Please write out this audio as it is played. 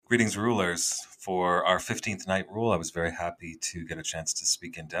Greetings, rulers. For our 15th night rule, I was very happy to get a chance to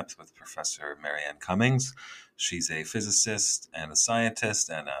speak in depth with Professor Marianne Cummings. She's a physicist and a scientist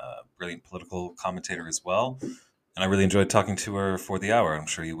and a brilliant political commentator as well. And I really enjoyed talking to her for the hour. I'm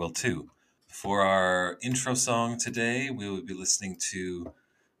sure you will too. For our intro song today, we will be listening to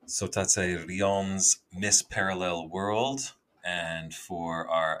Sotatse Rion's Miss Parallel World. And for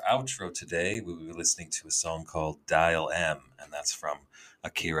our outro today, we will be listening to a song called Dial M, and that's from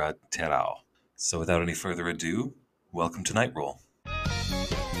Akira Terao. So without any further ado, welcome to Night Roll.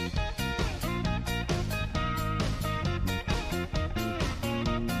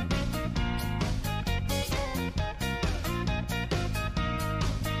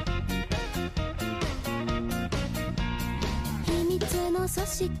 組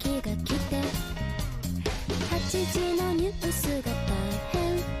織が来て8時のニュースが大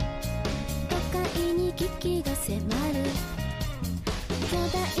変都会に危機が迫る巨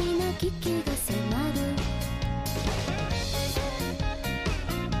大な危機が迫る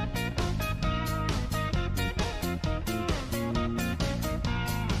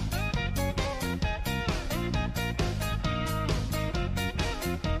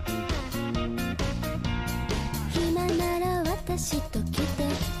暇なら私と来て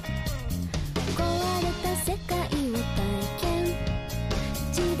壊れた世界を体験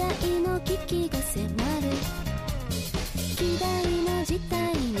時代の危機が迫る希代の事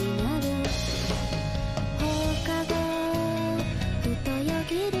態になる放課後ふとよ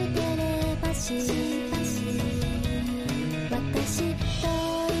ぎるテレパシー私遠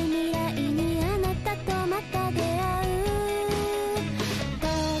い未来にあなたとまた出会う東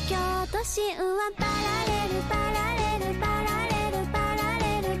京都心はパラレルパラレルパラレルパラレ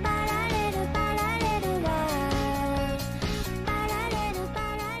ルパラレルパラレルはパラレルパ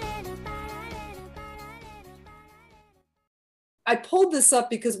ラレルパラレルパラレル I pulled this up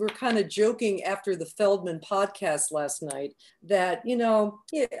because we're kind of joking after the Feldman podcast last night that,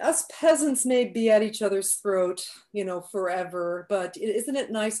 us peasants may be at each other's throat, forever, but isn't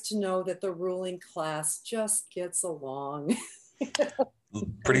it nice to know that the ruling class just gets along?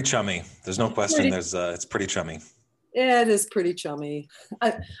 Pretty chummy. There's no question. It's pretty chummy. It is pretty chummy.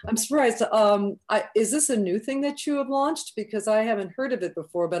 I'm surprised. Is this a new thing that you have launched? Because I haven't heard of it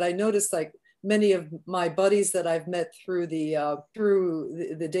before, but I noticed like many of my buddies that I've met through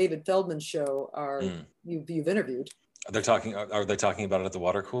the David Feldman show are you've interviewed. Are they talking about it at the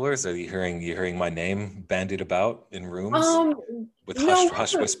water coolers? Are you hearing my name bandied about in rooms with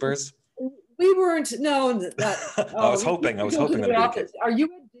hush whispers? We weren't. No, I was hoping that. Are you?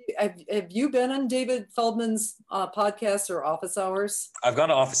 Have you been on David Feldman's podcast or office hours? I've gone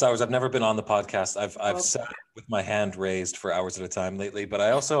to office hours. I've never been on the podcast. I've sat with my hand raised for hours at a time lately. But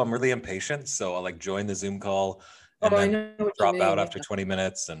I'm really impatient, so I'll like join the Zoom call and then drop out after 20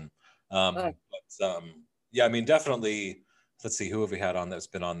 minutes. And yeah, I mean, definitely. Let's see, who have we had on that's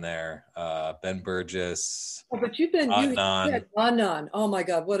been on there? Ben Burgess. Oh, but you've been Adnan. Adnan. Oh my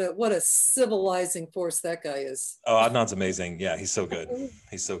God, what a civilizing force that guy is. Oh, Adnan's amazing. Yeah, he's so good.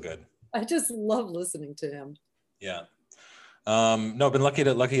 He's so good. I just love listening to him. Yeah. No, been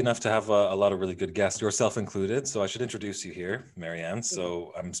lucky enough to have a lot of really good guests, yourself included. So I should introduce you here, Marianne.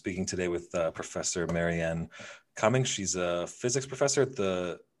 So I'm speaking today with Professor Marianne Cummings. She's a physics professor at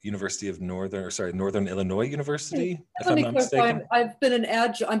the University of Northern Illinois University, if I'm not mistaken. I've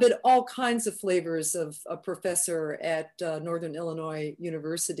been all kinds of flavors of a professor at Northern Illinois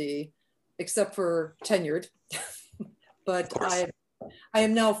University, except for tenured. But I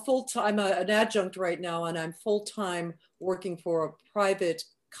am now full-time. I'm an adjunct right now, and I'm full-time working for a private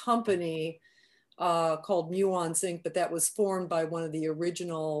company called Muons Inc., but that was formed by one of the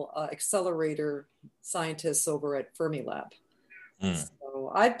original accelerator scientists over at Fermilab.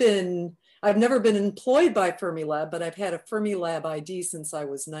 So I've never been employed by Fermilab, but I've had a Fermilab ID since I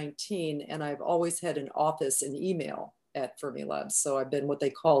was 19, and I've always had an office and email at Fermilab. So I've been what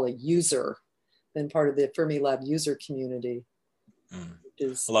they call a user, been part of the Fermilab user community.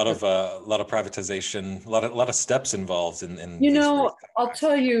 A lot of privatization, a lot of steps involved in I'll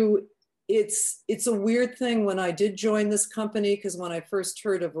tell you, it's a weird thing when I did join this company, because when I first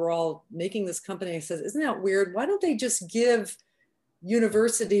heard of we're all making this company, I said, isn't that weird? Why don't they just give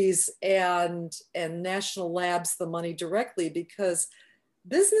universities and national labs the money directly? Because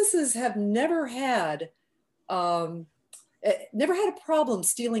businesses have never had a problem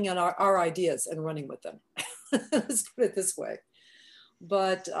stealing on our ideas and running with them. Let's put it this way.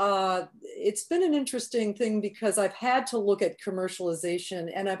 But it's been an interesting thing because I've had to look at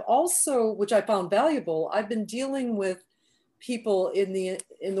commercialization, and I've also, which I found valuable, I've been dealing with people in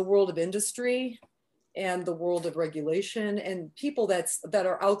the world of industry and the world of regulation and people that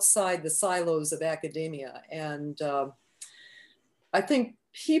are outside the silos of academia. And I think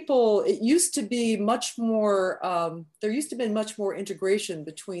it used to be much more, there used to be much more integration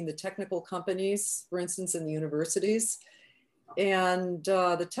between the technical companies, for instance, in the universities. And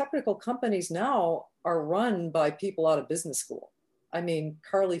the technical companies now are run by people out of business school. I mean,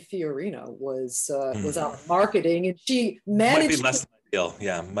 Carly Fiorina was out of marketing, and she managed. Might be less than ideal.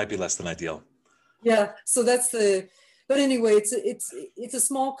 Yeah, might be less than ideal. Yeah, so but anyway, it's a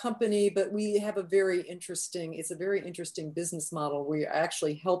small company, but we have a very interesting business model. We're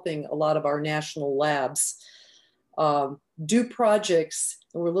actually helping a lot of our national labs do projects.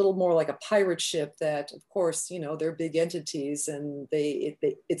 We're a little more like a pirate ship that, of course, they're big entities, and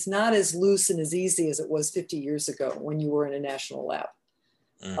it's not as loose and as easy as it was 50 years ago when you were in a national lab.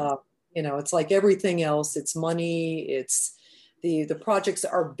 It's like everything else. It's money. It's the projects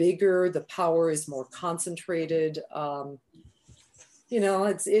are bigger. The power is more concentrated.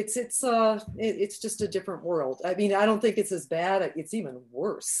 It's just a different world. I mean, I don't think it's as bad. It's even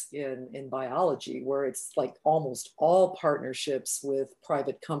worse in biology, where it's like almost all partnerships with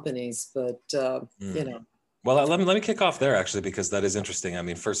private companies. But Well, let me kick off there, actually, because that is interesting. I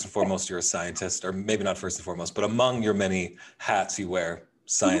mean, first and foremost, you're a scientist, or maybe not first and foremost, but among your many hats you wear,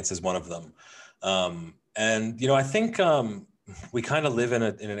 science is one of them. And I think we kind of live in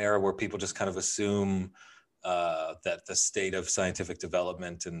an era where people just kind of assume that the state of scientific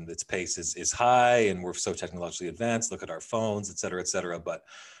development and its pace is high, and we're so technologically advanced. Look at our phones, et cetera, et cetera. But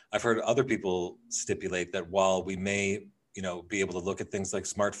I've heard other people stipulate that while we may, be able to look at things like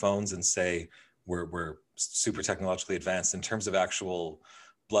smartphones and say we're super technologically advanced, in terms of actual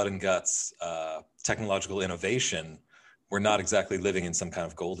blood and guts technological innovation, we're not exactly living in some kind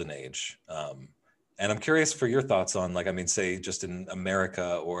of golden age. And I'm curious for your thoughts on, say just in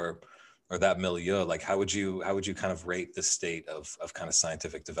America or that milieu, how would you kind of rate the state of kind of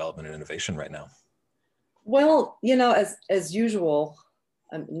scientific development and innovation right now? Well, as usual,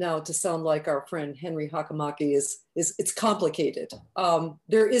 now to sound like our friend Henry Hakamaki it's complicated.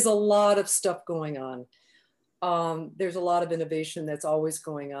 There is a lot of stuff going on. There's a lot of innovation that's always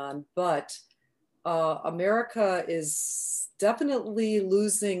going on, but America is definitely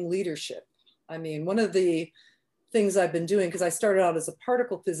losing leadership. I mean, one of the things I've been doing, because I started out as a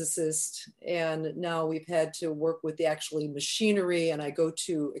particle physicist, and now we've had to work with the actually machinery, and I go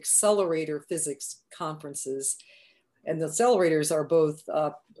to accelerator physics conferences, and the accelerators are both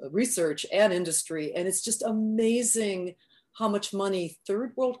research and industry, and it's just amazing how much money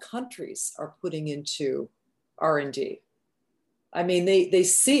third world countries are putting into R&D. I mean, they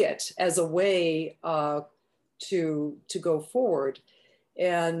see it as a way to go forward.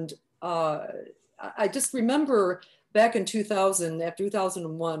 And I just remember back in 2000, after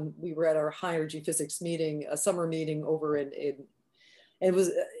 2001, we were at our high energy physics meeting, a summer meeting over it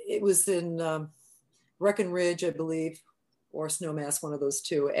was in Breckenridge, I believe, or Snowmass, one of those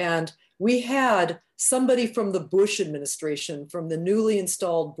two. And we had somebody from the Bush administration, from the newly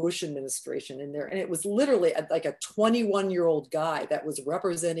installed Bush administration in there. And it was literally like a 21-year-old guy that was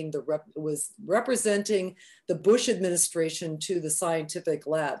representing the Bush administration to the scientific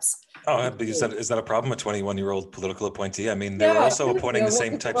labs. Oh, is that a problem, a 21-year-old political appointee? I mean, they were also appointing the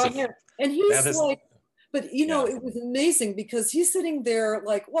same types of... And he's but it was amazing because he's sitting there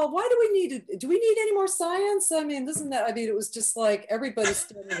like, well, why do we need any more science? I mean, it was just like everybody's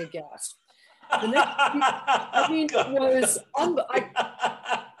standing aghast. The next, it was,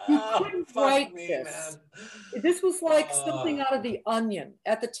 you couldn't write this. Man. This was like something out of The Onion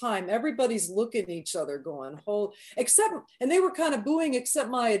at the time. Everybody's looking at each other going, and they were kind of booing, except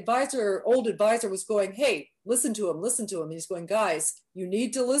my old advisor was going, hey, listen to him. And he's going, guys, you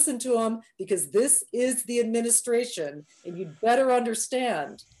need to listen to him because this is the administration and you'd better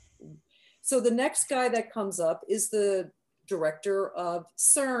understand. So the next guy that comes up is the director of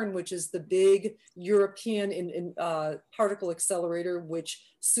CERN, which is the big European particle accelerator, which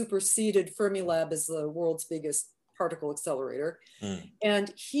superseded Fermilab as the world's biggest particle accelerator.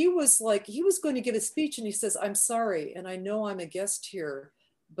 And he was going to give a speech, and he says, I'm sorry, and I know I'm a guest here,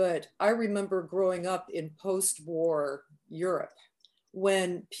 but I remember growing up in post-war Europe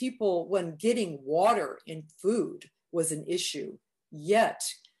when getting water and food was an issue, yet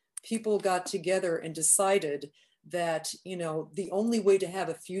people got together and decided that, the only way to have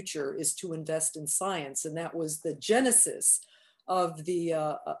a future is to invest in science. And that was the genesis of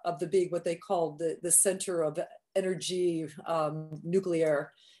the big, what they called the Center of Energy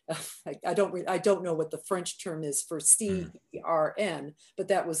Nuclear. I don't know what the French term is for CERN, but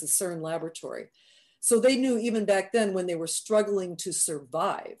that was the CERN laboratory. So they knew even back then, when they were struggling to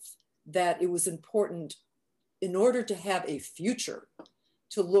survive, that it was important in order to have a future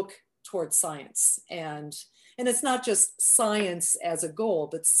to look towards science. And it's not just science as a goal,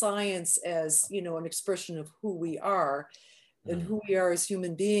 but science as, you know, an expression of who we are. And who we are as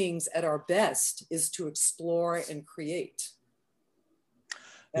human beings at our best is to explore and create.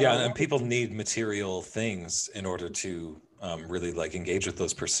 Yeah, and people need material things in order to really like engage with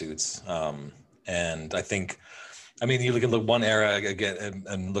those pursuits. And I think, I mean, you look at the one era again,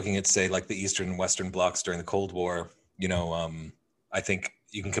 and looking at, say, like the Eastern and Western blocs during the Cold War, you know, I think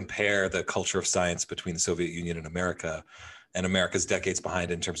you can compare the culture of science between the Soviet Union and America's decades behind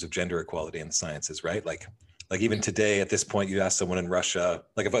in terms of gender equality in the sciences, right? Like even today, at this point, you ask someone in Russia,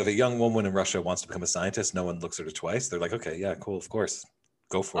 like if a young woman in Russia wants to become a scientist, no one looks at her twice. They're like, okay, yeah, cool, of course,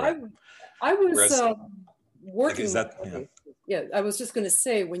 go for it. I was working. Like, I was just going to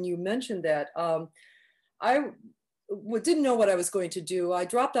say, when you mentioned that, I didn't know what I was going to do. I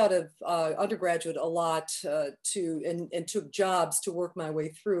dropped out of undergraduate a lot and took jobs to work my way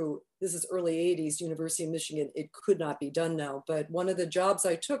through. This is early 80s, University of Michigan. It could not be done now. But one of the jobs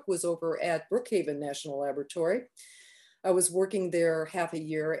I took was over at Brookhaven National Laboratory. I was working there half a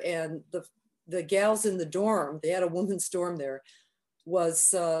year, and the gals in the dorm, they had a women's dorm there,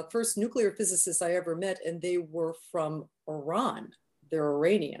 was first nuclear physicists I ever met, and they were from Iran. They're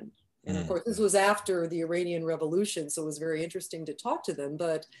Iranian. And of course, this was after the Iranian Revolution, so it was very interesting to talk to them.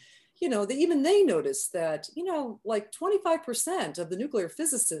 But, you know, even they noticed that, you know, like 25% of the nuclear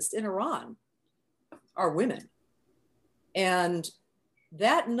physicists in Iran are women. And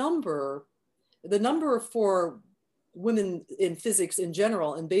that number, the number for women in physics in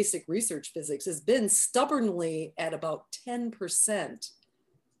general, in basic research physics, has been stubbornly at about 10%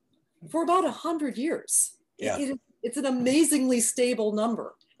 for about 100 years. Yeah. It's an amazingly stable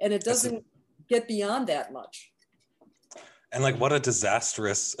number. And it doesn't get beyond that much. And like, what a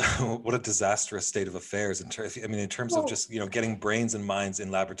disastrous state of affairs in terms of just, you know, getting brains and minds in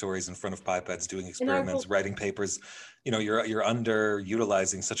laboratories in front of pipettes, doing experiments, writing papers. You know, you're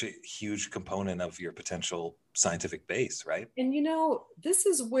underutilizing such a huge component of your potential scientific base, right? And you know, this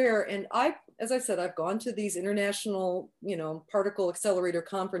is where, and as I said, I've gone to these international, you know, particle accelerator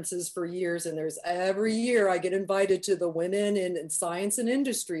conferences for years, and every year I get invited to the women in science and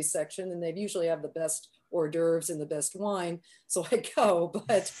industry section, and they usually have the best hors d'oeuvres and the best wine. So I go,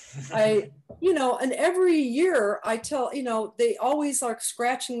 but you know, and every year I tell, you know, they always are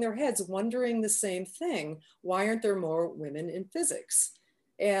scratching their heads, wondering the same thing. Why aren't there more women in physics?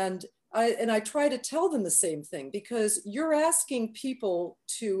 And I try to tell them the same thing, because you're asking people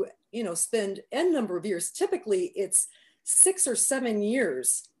to, you know, spend N number of years. Typically it's 6 or 7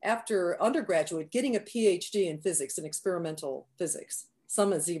 years after undergraduate getting a PhD in physics and experimental physics.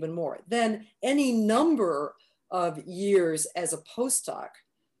 Some is even more, then any number of years as a postdoc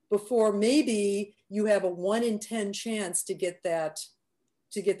before maybe you have a 1 in 10 chance to get that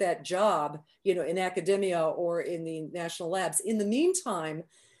job, you know, in academia or in the national labs. In the meantime,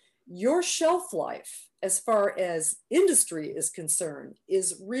 your shelf life, as far as industry is concerned,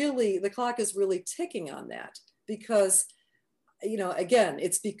 is really, the clock is really ticking on that, because, you know, again,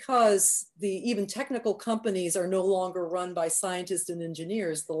 it's because even technical companies are no longer run by scientists and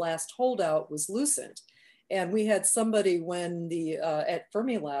engineers. The last holdout was Lucent. And we had somebody when at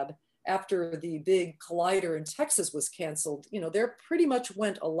Fermilab, after the big collider in Texas was canceled, you know, there pretty much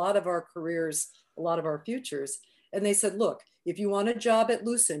went a lot of our careers, a lot of our futures. And they said, look, if you want a job at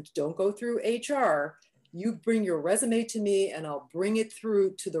Lucent, don't go through HR. You bring your resume to me and I'll bring it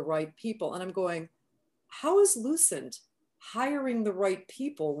through to the right people. And I'm going, how is Lucent hiring the right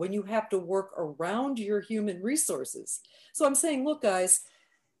people when you have to work around your human resources? So I'm saying, look, guys,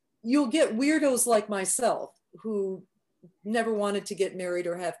 you'll get weirdos like myself who never wanted to get married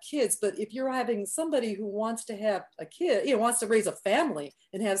or have kids. But if you're having somebody who wants to have a kid, you know, wants to raise a family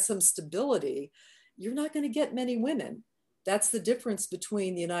and have some stability, you're not going to get many women. That's the difference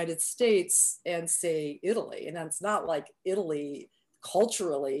between the United States and, say, Italy. And it's not like Italy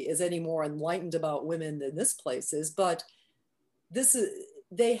culturally is any more enlightened about women than this place is, but this is,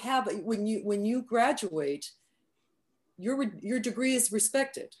 they have, when you graduate, your degree is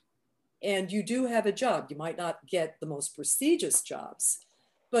respected and you do have a job. You might not get the most prestigious jobs,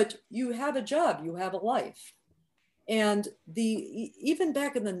 but you have a job, you have a life. And even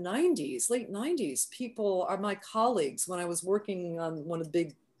back in the 90s, late 90s, people are my colleagues when I was working on one of the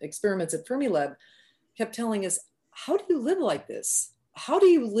big experiments at Fermilab, kept telling us, how do you live like this? How do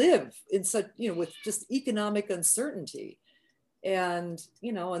you live in such, you know, with just economic uncertainty? And,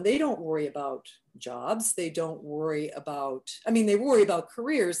 you know, and they don't worry about jobs. They don't worry about, I mean, they worry about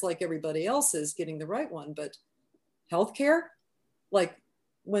careers like everybody else is, getting the right one, but healthcare, like,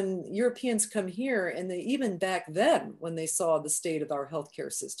 when Europeans come here, and they, even back then, when they saw the state of our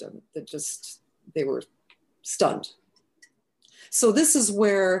healthcare system, that just, they were stunned. So this is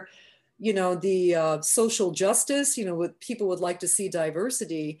where, you know, the social justice, you know, what people would like to see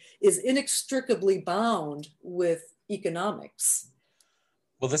diversity, is inextricably bound with economics.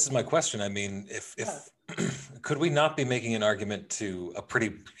 Well, this is my question. I mean, if could we not be making an argument to a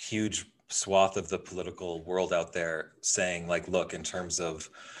pretty huge swath of the political world out there, saying like, look, in terms of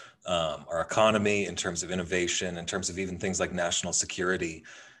our economy, in terms of innovation, in terms of even things like national security,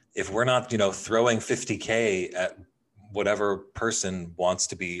 if we're not, you know, throwing 50K at whatever person wants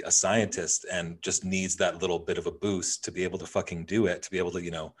to be a scientist and just needs that little bit of a boost to be able to fucking do it, to be able to,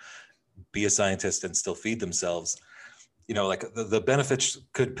 you know, be a scientist and still feed themselves, you know, like the benefits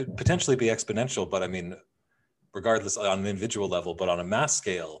could potentially be exponential. But I mean, regardless on an individual level, but on a mass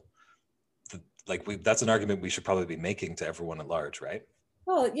scale, that's an argument we should probably be making to everyone at large, right?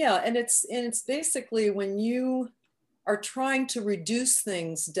 Well, yeah, and it's basically when you are trying to reduce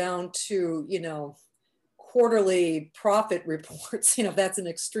things down to, you know, quarterly profit reports, you know, that's an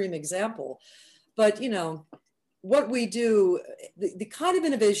extreme example. But, you know, what we do, the kind of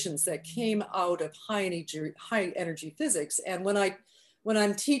innovations that came out of high energy physics, and when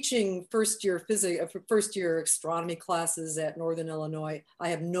I'm teaching first year astronomy classes at Northern Illinois, I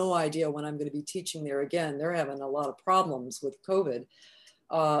have no idea when I'm going to be teaching there again. They're having a lot of problems with COVID.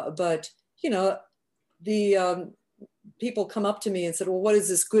 But, you know, the people come up to me and said, well, what is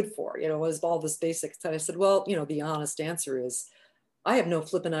this good for? You know, what is all this basic stuff? I said, well, you know, the honest answer is, I have no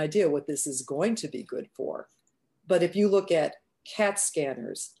flipping idea what this is going to be good for. But if you look at CAT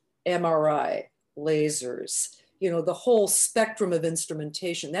scanners, MRI, lasers, you know, the whole spectrum of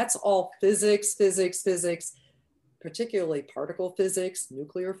instrumentation, that's all physics, particularly particle physics,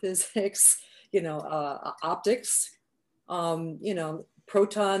 nuclear physics, you know, optics, you know,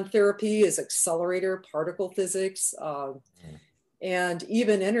 proton therapy is accelerator particle physics, and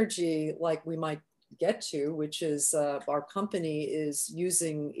even energy, like we might get to, which is our company is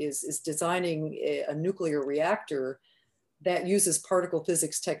designing a nuclear reactor that uses particle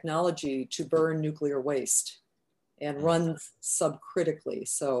physics technology to burn nuclear waste and runs subcritically.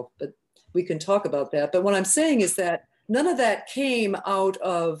 So, but we can talk about that. But what I'm saying is that none of that came out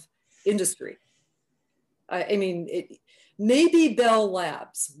of industry. I mean, maybe Bell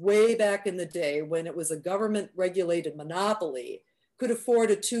Labs, way back in the day when it was a government regulated monopoly, could afford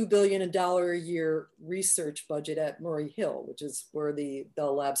a $2 billion a year research budget at Murray Hill, which is where the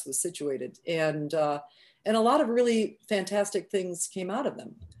Bell Labs was situated. And a lot of really fantastic things came out of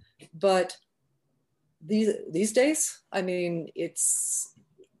them. But these days, I mean,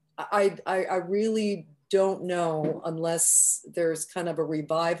 I really don't know, unless there's kind of a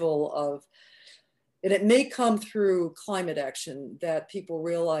revival of, and it may come through climate action, that people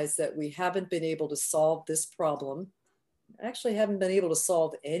realize that we haven't been able to solve this problem. Actually haven't been able to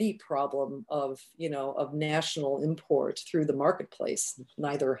solve any problem of, you know, of national import through the marketplace,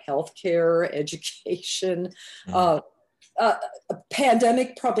 neither healthcare, education,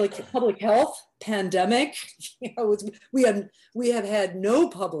 pandemic, public health, pandemic. You know, we have had no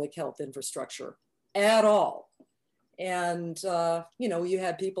public health infrastructure at all. And, you know, you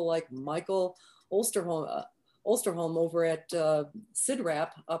had people like Michael Osterholm over at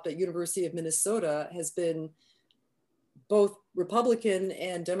CIDRAP up at University of Minnesota, has been both Republican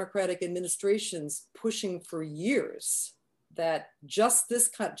and Democratic administrations pushing for years that just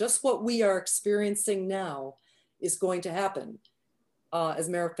what we are experiencing now is going to happen. As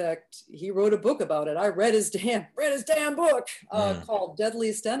a matter of fact, he wrote a book about it. I read his damn book called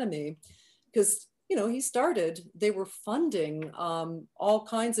Deadliest Enemy, because, you know, they were funding all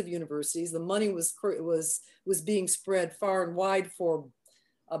kinds of universities. The money was being spread far and wide for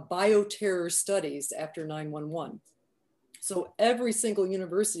bioterror studies after 9/11. So every single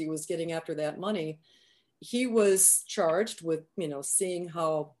university was getting after that money. He was charged with, you know, seeing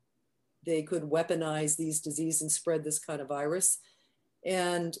how they could weaponize these diseases and spread this kind of virus.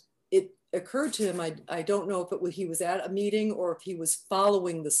 And it occurred to him, I don't know if he was at a meeting or if he was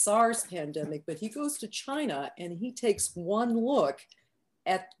following the SARS pandemic, but he goes to China and he takes one look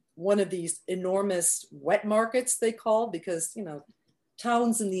at one of these enormous wet markets, they call, because, you know,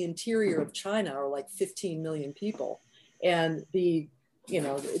 towns in the interior of China are like 15 million people. And the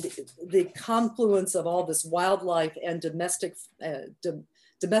confluence of all this wildlife and domestic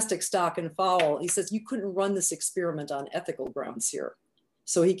stock and fowl, he says, you couldn't run this experiment on ethical grounds here.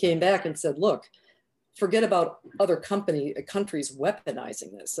 So he came back and said, look, forget about other countries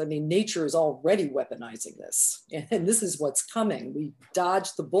weaponizing this. I mean, nature is already weaponizing this. And this is what's coming. We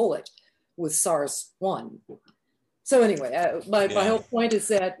dodged the bullet with SARS-1. So anyway, my whole point is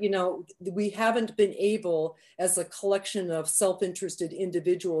that, we haven't been able as a collection of self-interested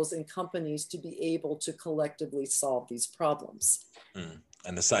individuals and companies to be able to collectively solve these problems.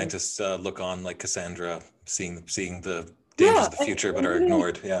 And the scientists look on like Cassandra, seeing the dangers of the future, but are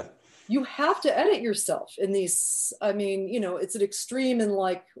ignored. Yeah. You have to edit yourself in these. I mean, it's an extreme in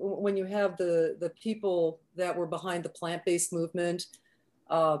like when you have the people that were behind the plant-based movement.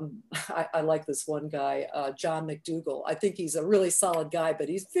 I like this one guy, John McDougall. I think he's a really solid guy, but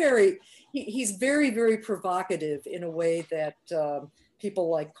he's very, very provocative in a way that people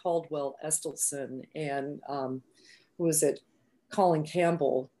like Caldwell Estelson and who is it, Colin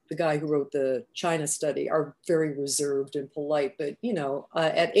Campbell, the guy who wrote the China study, are very reserved and polite. But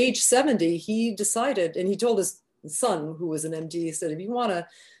at age 70, he decided, and he told his son, who was an MD, he said, if you want a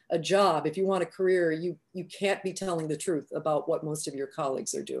job, if you want a career, you can't be telling the truth about what most of your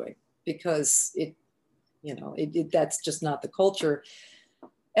colleagues are doing, because that's just not the culture.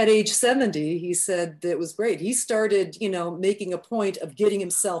 At age 70, he said that it was great. He started, making a point of getting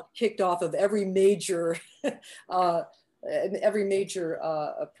himself kicked off of every major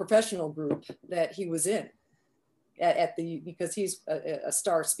professional group that he was in because he's a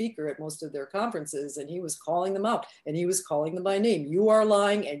star speaker at most of their conferences, and he was calling them out, and he was calling them by name. You are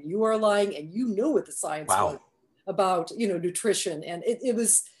lying, and you are lying, and you knew what the science was about, nutrition. And it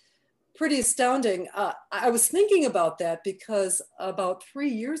was pretty astounding. I was thinking about that because about 3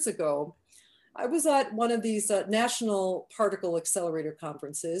 years ago, I was at one of these national particle accelerator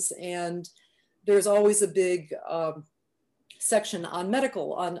conferences, and there's always a big section on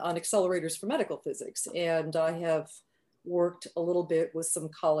accelerators for medical physics. And I have worked a little bit with some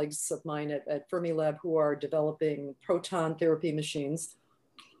colleagues of mine at Fermilab who are developing proton therapy machines.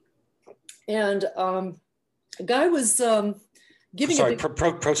 And a guy was giving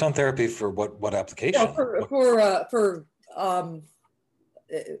proton therapy for what application?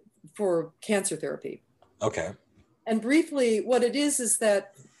 For cancer therapy. Okay. And briefly, what it is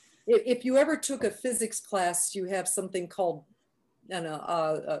that if you ever took a physics class, you have something called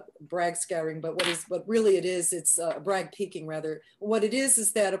Bragg scattering, but what really it is, it's Bragg peaking rather. What it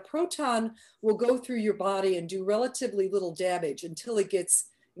is that a proton will go through your body and do relatively little damage until it gets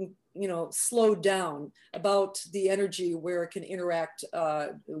slowed down about the energy where it can interact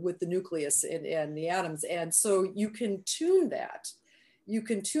with the nucleus and the atoms. And so you can tune that. You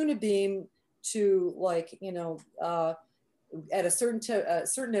can tune a beam to at a certain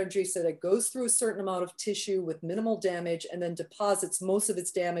energy so that it goes through a certain amount of tissue with minimal damage and then deposits most of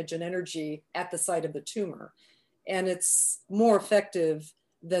its damage and energy at the site of the tumor. And it's more effective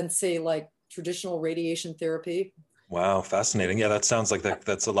than, say, like traditional radiation therapy. Wow, fascinating. Yeah, that sounds like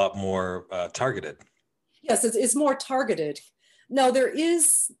that's a lot more targeted. Yes, it's more targeted. Now, there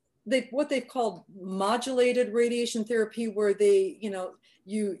is what they've called modulated radiation therapy, where they,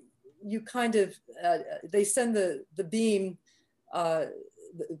 you kind of, they send the beam, the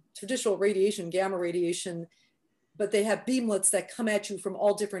traditional radiation, gamma radiation, but they have beamlets that come at you from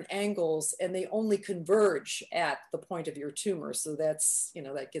all different angles, and they only converge at the point of your tumor. So that's,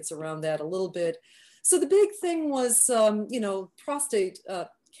 that gets around that a little bit. So the big thing was, prostate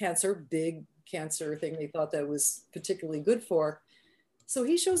cancer, big cancer thing they thought that was particularly good for. So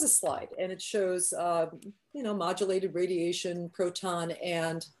he shows a slide, and it shows, modulated radiation, proton,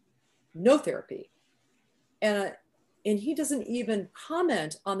 and no therapy. And he doesn't even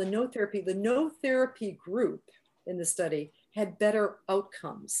comment on the no therapy. The no therapy group in the study had better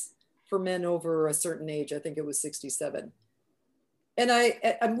outcomes for men over a certain age. I think it was 67. And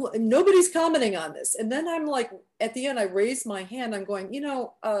I'm nobody's commenting on this. And then I'm like, at the end, I raised my hand. I'm going,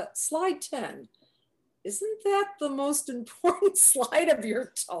 slide 10. Isn't that the most important slide of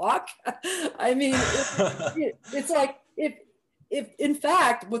your talk? I mean, it's like, if in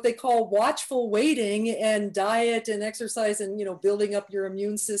fact, what they call watchful waiting and diet and exercise and, building up your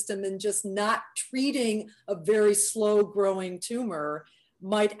immune system and just not treating a very slow growing tumor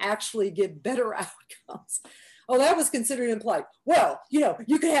might actually give better outcomes. Oh, that was considered implied. Well,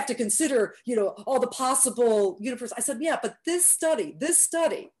 you could have to consider, all the possible universes. I said, yeah, but this study,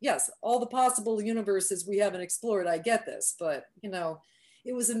 yes, all the possible universes we haven't explored. I get this, but,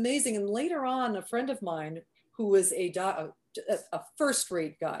 it was amazing. And later on, a friend of mine who was a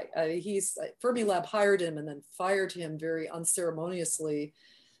first-rate guy, Fermilab hired him and then fired him very unceremoniously.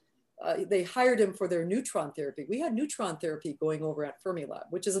 They hired him for their neutron therapy. We had neutron therapy going over at Fermilab,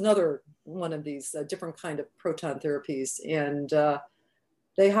 which is another one of these different kind of proton therapies. And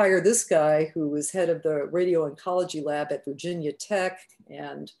they hired this guy who was head of the radio-oncology lab at Virginia Tech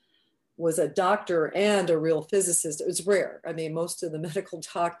and was a doctor and a real physicist. It was rare. I mean, most of the medical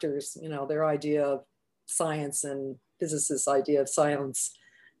doctors, their idea of science and physicists' idea of science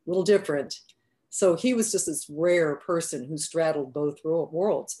a little different. So he was just this rare person who straddled both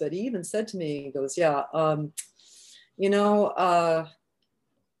worlds. But he even said to me, he goes, yeah,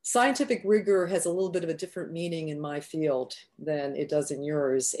 scientific rigor has a little bit of a different meaning in my field than it does in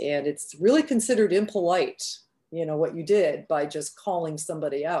yours. And it's really considered impolite, what you did by just calling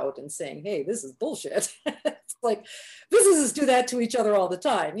somebody out and saying, hey, this is bullshit. It's like physicists do that to each other all the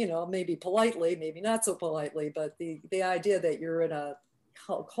time, maybe politely, maybe not so politely, but the idea that you're in a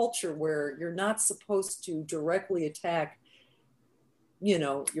culture where you're not supposed to directly attack,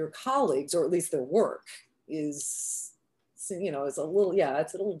 your colleagues, or at least their work is is a little,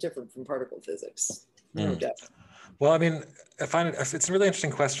 it's a little different from particle physics. No doubt. Well, I mean, I find it's a really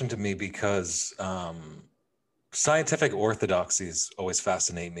interesting question to me because scientific orthodoxies always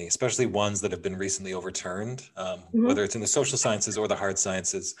fascinate me, especially ones that have been recently overturned, whether it's in the social sciences or the hard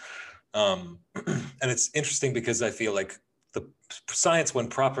sciences. And it's interesting because I feel like the science, when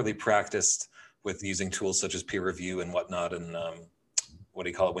properly practiced with using tools such as peer review and whatnot, and what do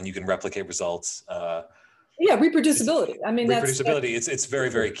you call it, when you can replicate results, reproducibility. I mean, reproducibility. It's very,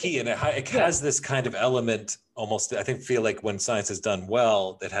 very key, and it has this kind of element. Almost, I feel like when science is done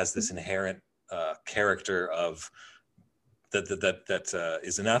well, it has this inherent character of that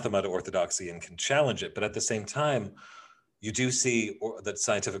is anathema to orthodoxy and can challenge it. But at the same time, you do see that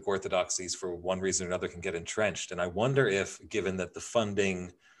scientific orthodoxies, for one reason or another, can get entrenched. And I wonder if, given that the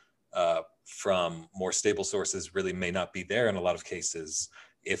funding from more stable sources really may not be there in a lot of cases,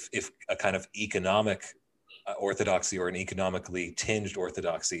 if a kind of economic orthodoxy or an economically tinged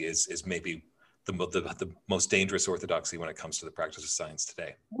orthodoxy is maybe the most dangerous orthodoxy when it comes to the practice of science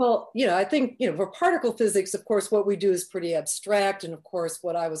today. Well, I think, for particle physics, of course, what we do is pretty abstract. And of course,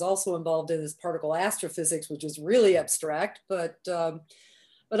 what I was also involved in is particle astrophysics, which is really abstract. But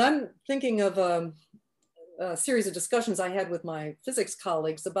I'm thinking of a series of discussions I had with my physics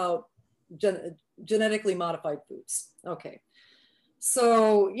colleagues about genetically modified foods. Okay.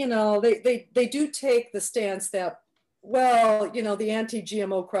 So, they do take the stance that, well, the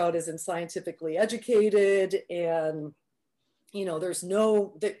anti-GMO crowd isn't scientifically educated, and, there's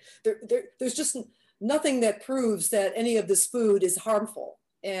there's just nothing that proves that any of this food is harmful.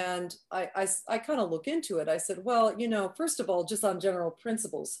 And I kind of look into it. I said, well, first of all, just on general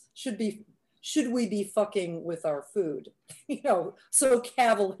principles, should we be fucking with our food, so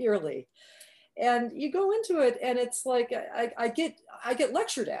cavalierly? And you go into it, and it's like I get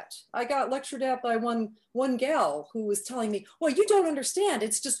lectured at. I got lectured at by one gal who was telling me, "Well, you don't understand.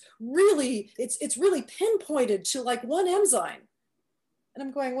 It's just really it's really pinpointed to like one enzyme." And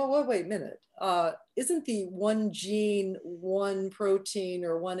I'm going, "Well, wait a minute. Isn't the one gene, one protein,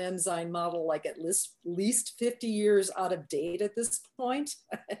 or one enzyme model like at least 50 years out of date at this point?"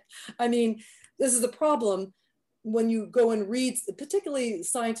 I mean, this is the problem. When you go and read, particularly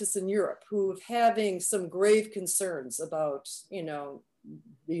scientists in Europe who are having some grave concerns about,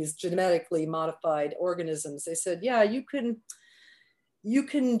 these genetically modified organisms, they said, yeah, you can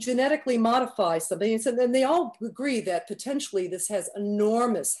genetically modify something. And they all agree that potentially this has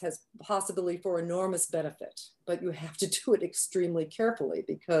possibility for enormous benefit, but you have to do it extremely carefully,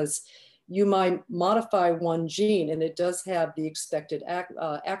 because you might modify one gene and it does have the expected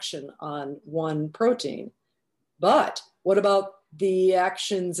action on one protein. But what about the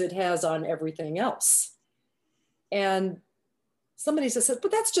actions it has on everything else? And somebody said,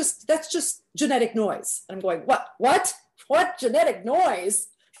 but that's just genetic noise. And I'm going, what genetic noise?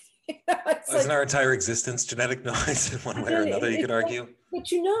 Isn't our entire existence genetic noise in one way or another, you could argue? But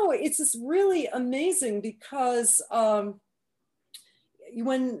it's just really amazing, because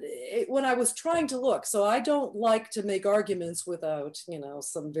when I was trying to look, so I don't like to make arguments without,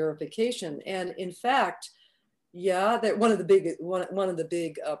 some verification. And in fact, that one of the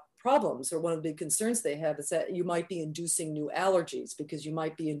big problems, or one of the big concerns they have, is that you might be inducing new allergies, because you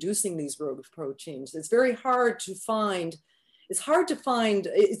might be inducing these rogue proteins. It's very hard to find.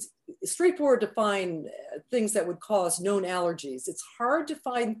 It's straightforward to find things that would cause known allergies. It's hard to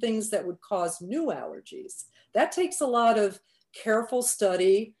find things that would cause new allergies. That takes a lot of careful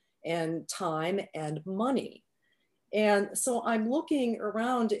study and time and money. And so I'm looking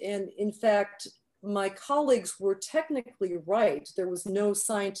around, and in fact, my colleagues were technically right. There was no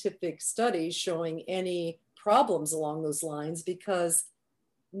scientific study showing any problems along those lines, because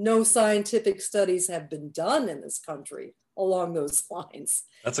no scientific studies have been done in this country along those lines.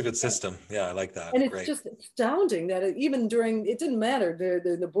 That's a good system. Yeah, I like that. And it's just astounding that it didn't matter,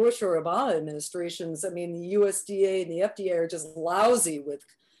 the Bush or Obama administrations. I mean, the USDA and the FDA are just lousy with,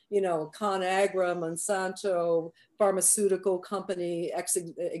 ConAgra, Monsanto, pharmaceutical company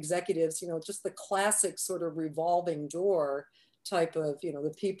executives, just the classic sort of revolving door type of,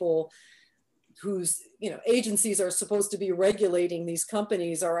 the people whose agencies are supposed to be regulating these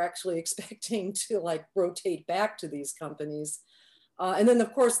companies are actually expecting to like rotate back to these companies. And then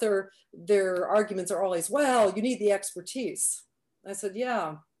of course their arguments are always, well, you need the expertise. I said,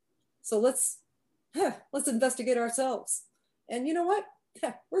 yeah, so let's investigate ourselves. And you know what?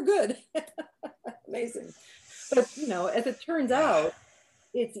 Yeah, we're good. Amazing. But as it turns out,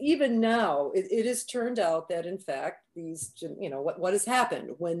 it's even now, it has turned out that in fact, these, what has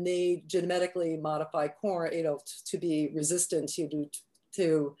happened when they genetically modify corn, to be resistant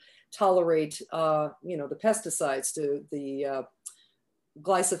to tolerate, the pesticides, to the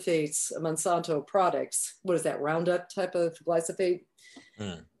glyphosates, Monsanto products. What is that, Roundup type of glyphosate?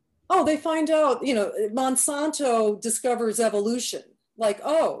 Mm. Oh, they find out, Monsanto discovers evolution.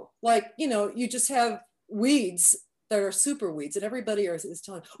 You just have weeds that are super weeds, and everybody is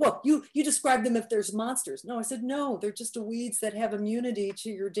telling, well, you describe them if there's monsters. No, I said, no, they're just weeds that have immunity to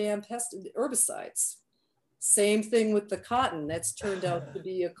your damn herbicides. Same thing with the cotton. That's turned out to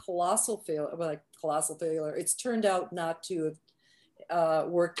be a colossal failure. It's turned out not to have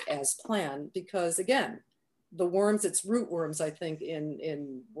worked as planned because, again, the worms, it's rootworms, I think,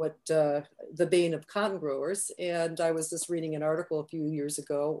 in what the bane of cotton growers. And I was just reading an article a few years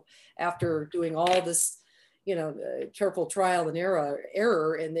ago after doing all this, careful trial and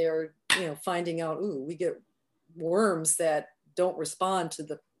error, and they're, finding out, we get worms that don't respond to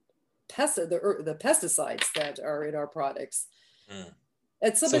the pesticides that are in our products. Mm.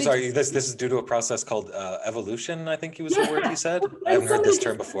 So sorry, this is due to a process called evolution, I think was the word you said. I haven't heard this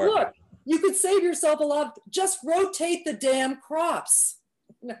term before. Look, you could save yourself a lot. Just rotate the damn crops.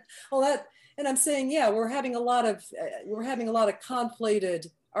 Well, and I'm saying, yeah, we're having a lot of conflated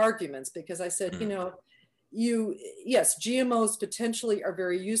arguments because I said, yes, GMOs potentially are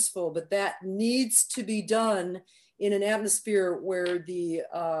very useful, but that needs to be done in an atmosphere where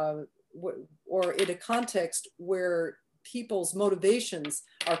or in a context where people's motivations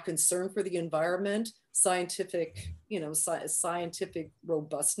are concern for the environment, scientific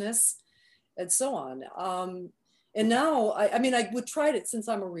robustness, and so on. And now, I would try it, since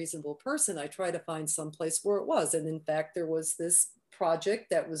I'm a reasonable person, I try to find some place where it was. And in fact, there was this project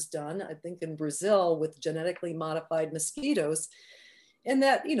that was done, I think in Brazil, with genetically modified mosquitoes. And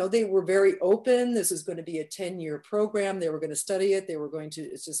that, they were very open. This was going to be a 10-year program. They were going to study it. They were going to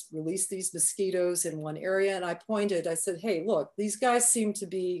just release these mosquitoes in one area. And I said, hey, look, these guys seem to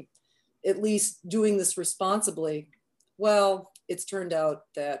be at least doing this responsibly. Well, it's turned out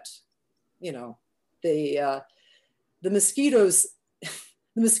that, the mosquitoes,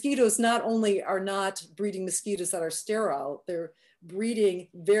 the mosquitoes not only are not breeding mosquitoes that are sterile, they're breeding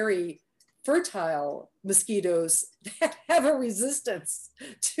very fertile mosquitoes that have a resistance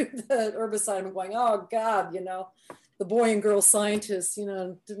to the herbicide. I'm going, oh God, the boy and girl scientists,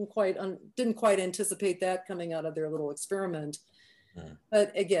 didn't quite anticipate that coming out of their little experiment. Mm.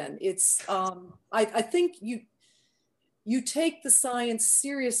 But again, it's, I think you take the science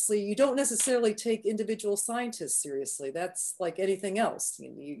seriously. You don't necessarily take individual scientists seriously. That's like anything else.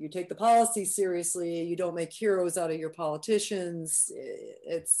 You take the policy seriously. You don't make heroes out of your politicians.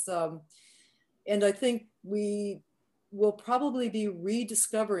 It's, and I think we will probably be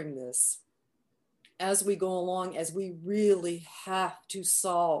rediscovering this as we go along, as we really have to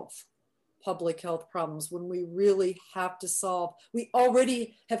solve public health problems, when we really have to solve, we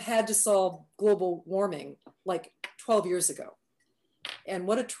already have had to solve global warming like 12 years ago. And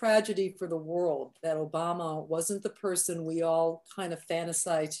what a tragedy for the world that Obama wasn't the person we all kind of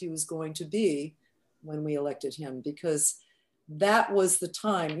fantasized he was going to be when we elected him, because that was the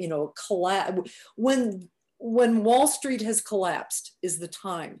time, when Wall Street has collapsed is the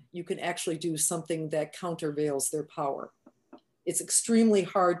time you can actually do something that countervails their power. It's extremely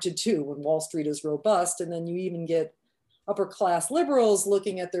hard to do when Wall Street is robust. And then you even get upper class liberals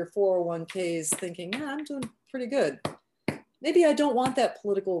looking at their 401ks thinking, yeah, I'm doing pretty good. Maybe I don't want that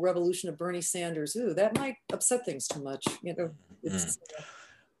political revolution of Bernie Sanders. Ooh, that might upset things too much.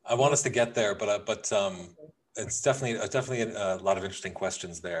 I want us to get there, but it's definitely a lot of interesting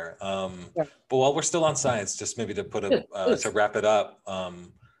questions there. But while we're still on science, just maybe to put to wrap it up,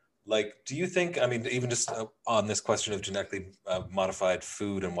 do you think, even just on this question of genetically modified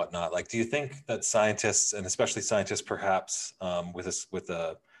food and whatnot, do you think that scientists, and especially scientists perhaps with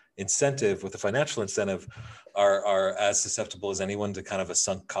a incentive, with a financial incentive, are as susceptible as anyone to kind of a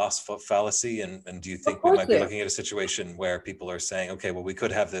sunk cost fallacy? And do you think we might be looking at a situation where people are saying, okay, well, we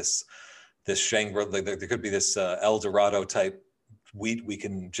could have this Shangri-La, there could be this El Dorado type wheat we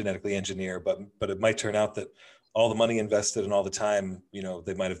can genetically engineer, but it might turn out that all the money invested and all the time,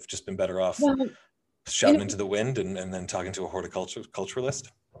 they might have just been better off shouting into the wind and then talking to a horticulturalist.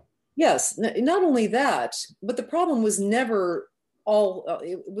 Yes, not only that, but the problem was never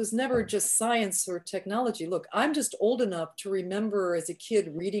it was never just science or technology. Look, I'm just old enough to remember as a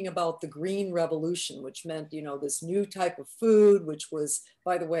kid reading about the Green Revolution, which meant, this new type of food, which was,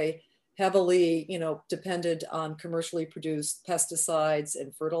 by the way, heavily, dependent on commercially produced pesticides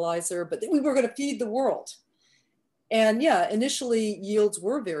and fertilizer, but we were going to feed the world. And yeah, initially yields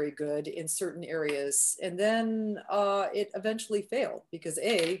were very good in certain areas. And then it eventually failed because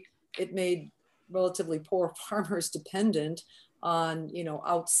it made relatively poor farmers dependent on,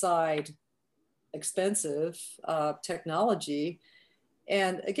 outside expensive technology.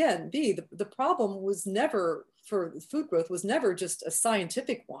 And again, the problem was never, for food growth, was never just a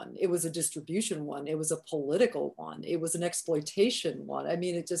scientific one. It was a distribution one. It was a political one. It was an exploitation one. I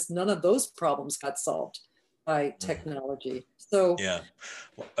mean, none of those problems got solved by technology. So yeah,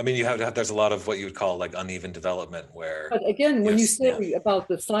 well, I mean, there's a lot of what you would call like uneven development where. But again, when you say about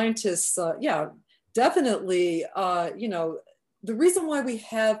the scientists, definitely, the reason why we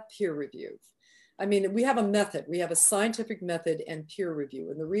have peer review, I mean, we have a method, we have a scientific method and peer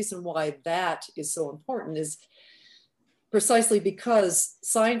review. And the reason why that is so important is precisely because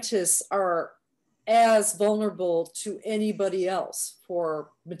scientists are as vulnerable to anybody else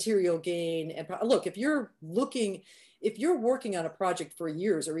for material gain. And look, if you're working on a project for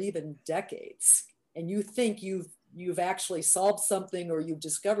years or even decades, and you think you've actually solved something or you've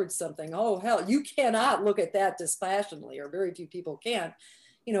discovered something, oh hell, you cannot look at that dispassionately, or very few people can.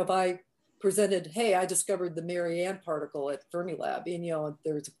 If I presented, hey, I discovered the Marianne particle at Fermilab, and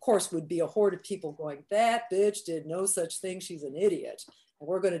there's of course would be a horde of people going, that bitch did no such thing, she's an idiot. And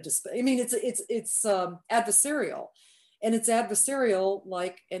we're going to I mean, it's adversarial, and it's adversarial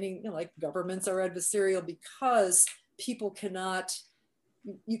like like governments are adversarial because people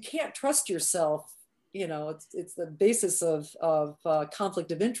you can't trust yourself. It's the basis of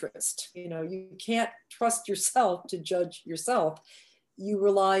conflict of interest. You can't trust yourself to judge yourself. You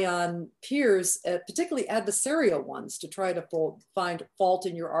rely on peers, particularly adversarial ones, to try to find fault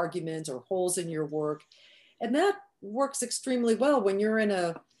in your argument or holes in your work. And that works extremely well when you're in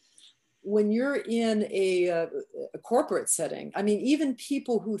a corporate setting. I mean, even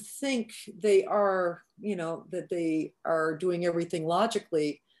people who think they are, that they are doing everything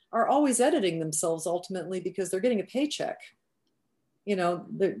logically are always editing themselves ultimately because they're getting a paycheck.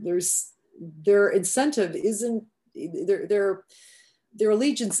 Their incentive isn't, their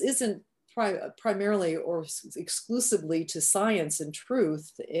allegiance isn't primarily or exclusively to science and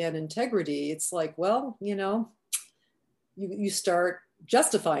truth and integrity. It's like, well, you start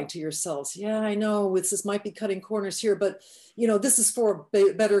justifying to yourselves, yeah, I know this might be cutting corners here, but this is for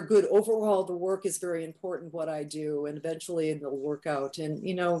better good. Overall, the work is very important, what I do, and eventually it'll work out. And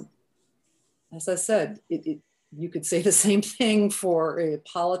as I said, you could say the same thing for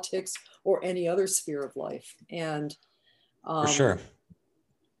politics or any other sphere of life. And for sure,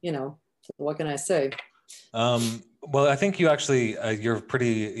 what can I say? Well, I think you actually you're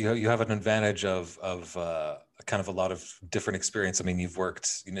pretty. You have an advantage of kind of a lot of different experience. I mean, you've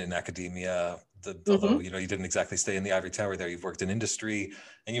worked in academia, although you didn't exactly stay in the ivory tower there. You've worked in industry,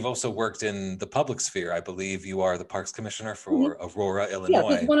 and you've also worked in the public sphere. I believe you are the parks commissioner for Aurora,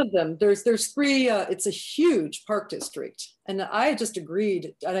 Illinois. Yeah, one of them. There's three. It's a huge park district, and I just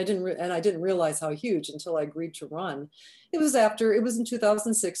agreed, and I didn't realize how huge until I agreed to run. It was in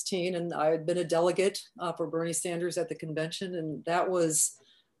 2016, and I had been a delegate for Bernie Sanders at the convention, and that was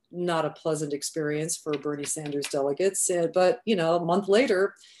not a pleasant experience for Bernie Sanders delegates. But a month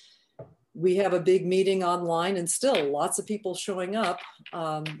later, we have a big meeting online, and still lots of people showing up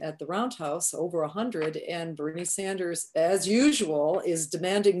at the Roundhouse, over 100. And Bernie Sanders, as usual, is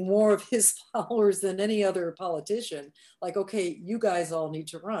demanding more of his followers than any other politician. Like, okay, you guys all need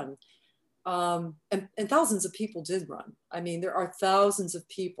to run. And thousands of people did run. I mean, there are thousands of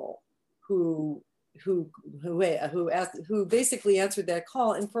people who basically answered that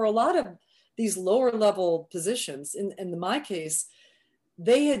call. And for a lot of these lower level positions, in my case,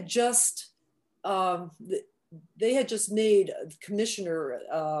 they had just made commissioner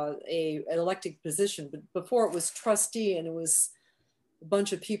an elected position, but before it was trustee, and it was a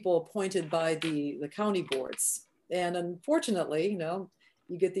bunch of people appointed by the county boards. And unfortunately,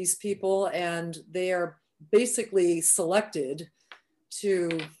 you get these people and they are basically selected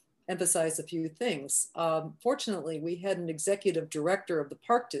to emphasize a few things. Fortunately, we had an executive director of the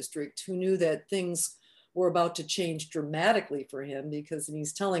park district who knew that things were about to change dramatically for him, because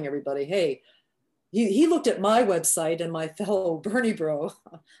he's telling everybody, hey, he looked at my website and my fellow Bernie bro,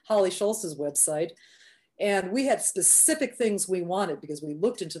 Holly Schultz's website, and we had specific things we wanted because we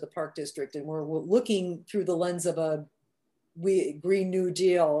looked into the Park District and we're looking through the lens of a Green New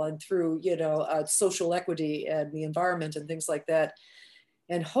Deal and through, social equity and the environment and things like that.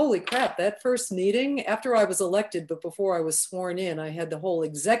 And holy crap, that first meeting after I was elected, but before I was sworn in, I had the whole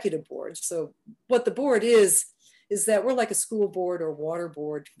executive board. So what the board is that we're like a school board or water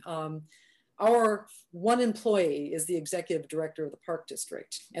board. Our one employee is the executive director of the Park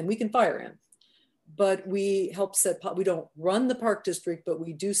District, and we can fire him. But we help we don't run the Park District, but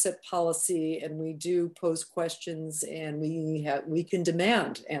we do set policy and we do pose questions, and we can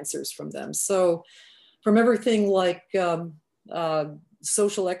demand answers from them. So from everything like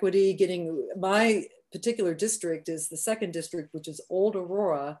social equity, my particular district is the second district, which is Old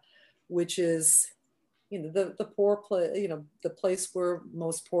Aurora, which is, the poor place, the place where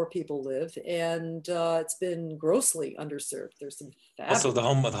most poor people live. And it's been grossly underserved. There's some also the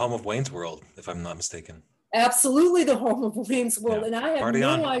home of Wayne's World, if I'm not mistaken. Absolutely the home of Wayne's World. Yeah. And I have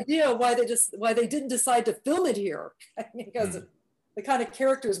no idea why they didn't decide to film it here. Because the kind of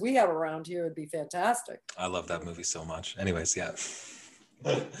characters we have around here would be fantastic. I love that movie so much. Anyways, yeah.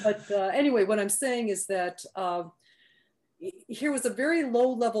 But anyway, what I'm saying is that here was a very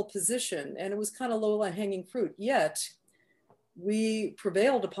low level position and it was kind of low hanging fruit, yet we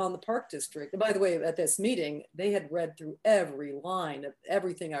prevailed upon the Park District. And by the way, at this meeting, they had read through every line of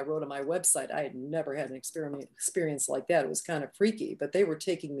everything I wrote on my website. I had never had an experience like that. It was kind of freaky, but they were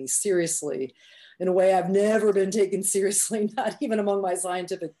taking me seriously in a way I've never been taken seriously, not even among my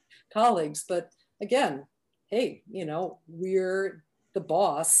scientific colleagues. But again, hey, we're the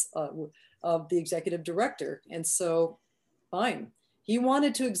boss of the executive director. And so fine. He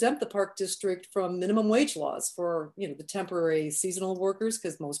wanted to exempt the Park District from minimum wage laws for, the temporary seasonal workers,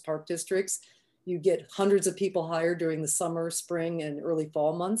 because most park districts, you get hundreds of people hired during the summer, spring, and early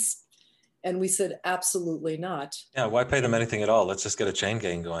fall months. And we said, absolutely not. Yeah, why pay them anything at all? Let's just get a chain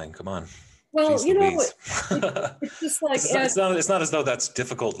gang going. Come on. Well, it's just like it's not as though that's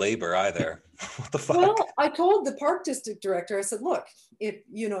difficult labor either. What the fuck? Well, I told the Park District director, I said, look, if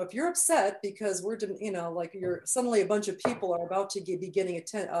you're upset because we're, you're suddenly a bunch of people are about to be getting a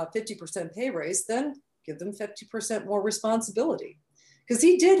 50% pay raise, then give them 50% more responsibility. Because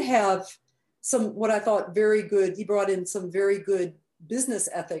he did have what I thought very good, he brought in some very good business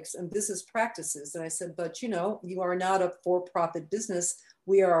ethics and business practices. And I said, but you are not a for-profit business.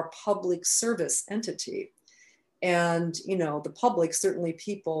 We are a public service entity. And, the public, certainly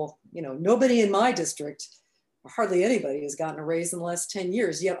people, nobody in my district, hardly anybody has gotten a raise in the last 10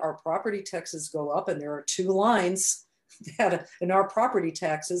 years, yet our property taxes go up. And there are 2 lines in our property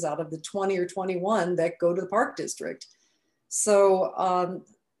taxes out of the 20 or 21 that go to the Park District. So,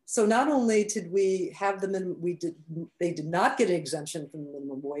 so not only did we have they did not get an exemption from the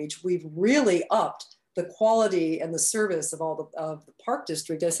minimum wage, we've really upped the quality and the service of of the Park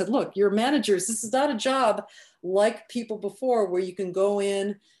District. I said, look, you're managers. This is not a job like people before where you can go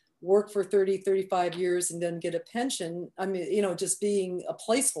in, work for 30, 35 years and then get a pension. I mean, just being a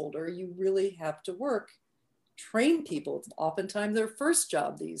placeholder, you really have to work, train people. It's oftentimes their first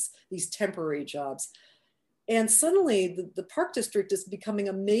job, these temporary jobs. And suddenly the Park District is becoming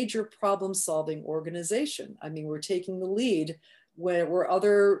a major problem-solving organization. I mean, we're taking the lead where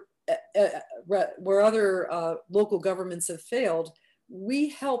other local governments have failed. We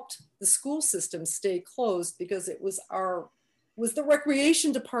helped the school system stay closed because it was the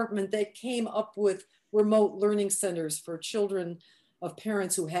recreation department that came up with remote learning centers for children of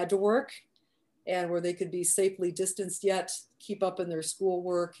parents who had to work and where they could be safely distanced yet keep up in their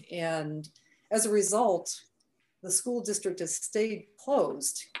schoolwork. And as a result, the school district has stayed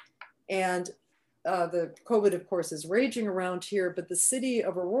closed. And the COVID, of course, is raging around here, but the city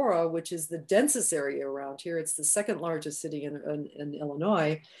of Aurora, which is the densest area around here, it's the second largest city in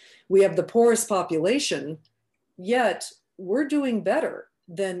Illinois. We have the poorest population, yet we're doing better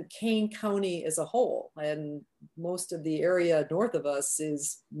than Kane County as a whole. And most of the area north of us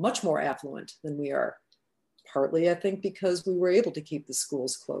is much more affluent than we are. Partly, I think, because we were able to keep the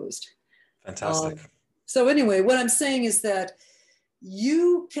schools closed. Fantastic. So anyway, what I'm saying is that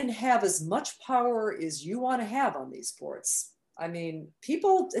you can have as much power as you want to have on these boards. I mean,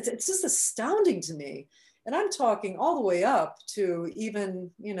 people, it's just astounding to me. And I'm talking all the way up to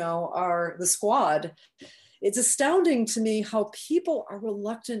even, the squad. It's astounding to me how people are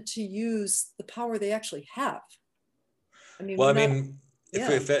reluctant to use the power they actually have. I mean,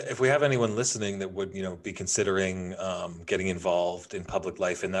 if we have anyone listening that would, be considering getting involved in public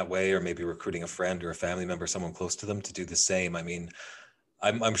life in that way, or maybe recruiting a friend or a family member, someone close to them to do the same. I mean,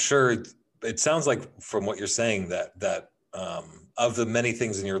 I'm sure it sounds like from what you're saying that of the many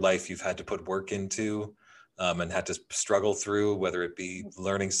things in your life you've had to put work into and had to struggle through, whether it be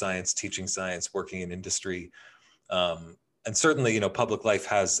learning science, teaching science, working in industry. And certainly, public life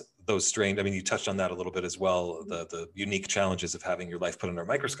has those strained. I mean, you touched on that a little bit as well, the unique challenges of having your life put under a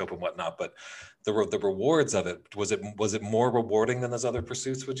microscope and whatnot, but the rewards of it, was it more rewarding than those other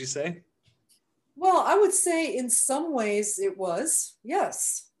pursuits, would you say? Well, I would say in some ways it was,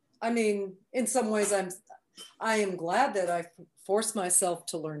 yes. I mean, in some ways I am glad that I forced myself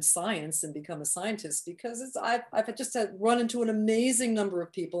to learn science and become a scientist, because I've just run into an amazing number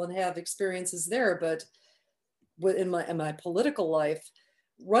of people and have experiences there. But in my political life,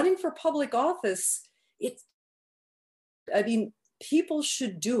 running for public office, I mean, people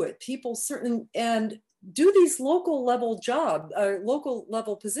should do it. People certainly, and do these local level local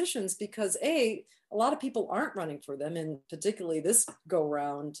level positions, because a lot of people aren't running for them, and particularly this go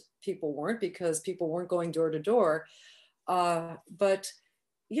round, people weren't, because people weren't going door to door. But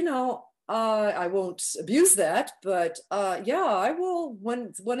I won't abuse that, but yeah, I will,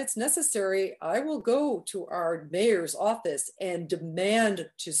 when it's necessary, I will go to our mayor's office and demand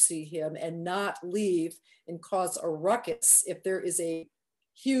to see him and not leave and cause a ruckus if there is a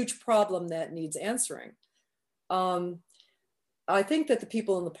huge problem that needs answering. I think that the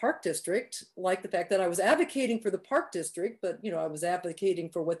people in the Park District like the fact that I was advocating for the Park District, but I was advocating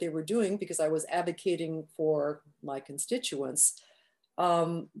for what they were doing because I was advocating for my constituents.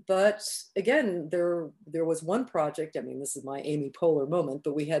 But again, there was one project. I mean, this is my Amy Poehler moment,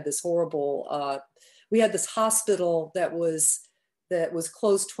 but we had this horrible, we had this hospital that was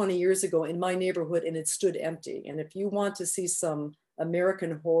closed 20 years ago in my neighborhood, and it stood empty. And if you want to see some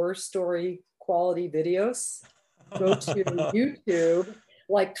American Horror Story quality videos, go to YouTube,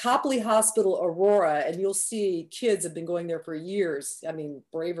 like Copley Hospital, Aurora, and you'll see kids have been going there for years. I mean,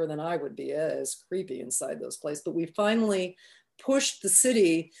 braver than I would be. It's creepy inside those places. But we finally pushed the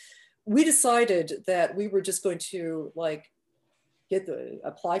city. We decided that we were just going to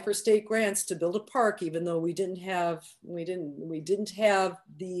apply for state grants to build a park, even though we didn't have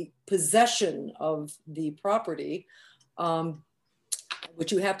the possession of the property,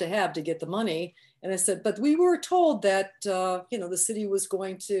 which you have to get the money. And I said, but we were told that, the city was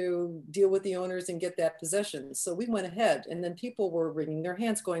going to deal with the owners and get that possession. So we went ahead, and then people were wringing their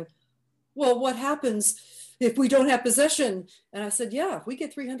hands going, well, what happens if we don't have possession? And I said, yeah, if we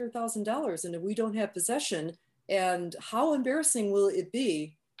get $300,000 and if we don't have possession, and how embarrassing will it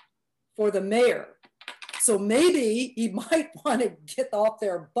be for the mayor? So maybe he might want to get off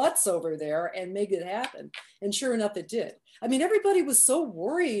their butts over there and make it happen. And sure enough, it did. I mean, everybody was so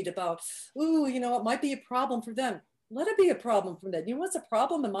worried about, it might be a problem for them. Let it be a problem for them. You know what's a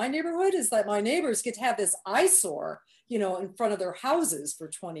problem in my neighborhood is that my neighbors get to have this eyesore, in front of their houses for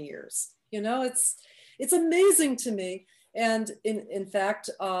 20 years. It's amazing to me. And in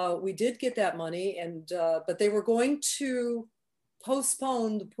fact, we did get that money, but they were going to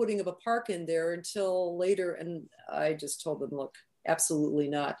postpone the putting of a park in there until later. And I just told them, look, absolutely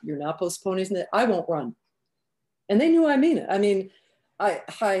not. You're not postponing it. I won't run. And they knew I mean it. I mean,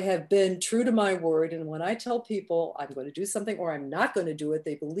 I have been true to my word. And when I tell people I'm going to do something or I'm not going to do it,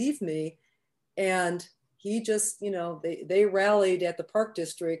 they believe me. And he just, they rallied at the Park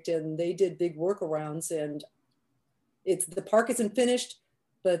District and they did big workarounds. And the park isn't finished,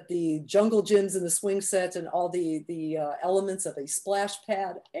 but the jungle gyms and the swing sets and all the elements of a splash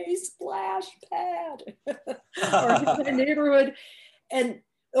pad are in the neighborhood. And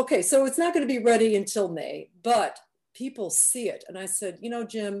okay, so it's not going to be ready until May, but people see it. And I said,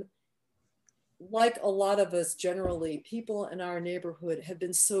 Jim, like a lot of us generally, people in our neighborhood have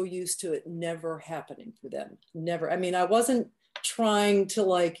been so used to it never happening for them. Never. I mean, I wasn't trying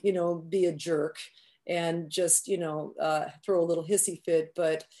to be a jerk and just, throw a little hissy fit,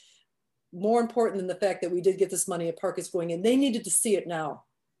 but more important than the fact that we did get this money, a park is going in, they needed to see it now,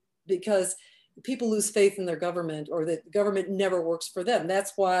 because people lose faith in their government, or that the government never works for them.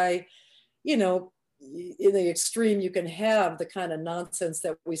 That's why, in the extreme, you can have the kind of nonsense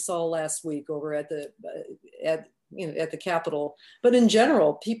that we saw last week over at the Capitol. But in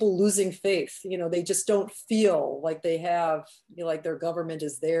general, people losing faith, they just don't feel like they have, like their government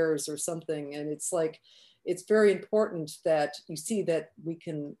is theirs or something. And it's very important that you see that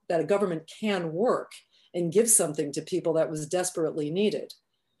that a government can work and give something to people that was desperately needed.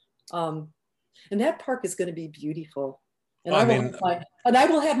 And that park is going to be beautiful. And I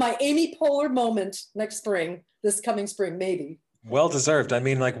will have my Amy Poehler moment this coming spring, maybe. Well deserved. I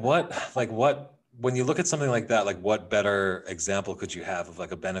mean, when you look at something like that, what better example could you have of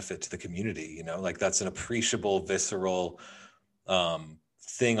a benefit to the community? That's an appreciable, visceral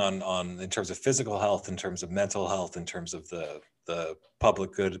thing on in terms of physical health, in terms of mental health, in terms of the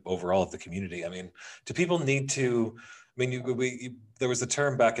public good overall of the community. I mean, do people need to? I mean, there was a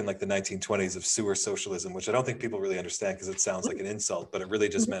term back in like the 1920s of sewer socialism, which I don't think people really understand because it sounds like an insult, but it really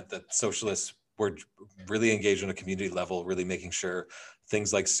just meant that socialists were really engaged on a community level, really making sure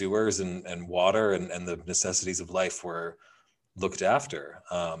things like sewers and water and the necessities of life were looked after.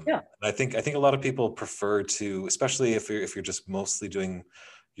 Yeah. And I think a lot of people prefer to, especially if you're just mostly doing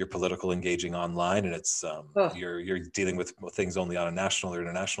your political engaging online, and it's you're dealing with things only on a national or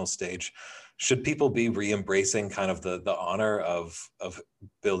international stage. Should people be re-embracing kind of the honor of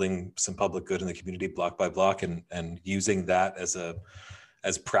building some public good in the community block by block, and using that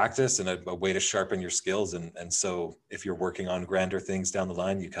as practice and a way to sharpen your skills, and so if you're working on grander things down the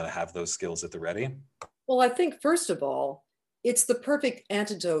line, you kind of have those skills at the ready? Well, I think first of all, it's the perfect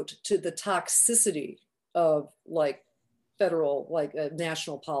antidote to the toxicity of like federal, like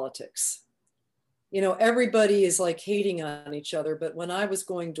national politics. You know, everybody is like hating on each other. But when I was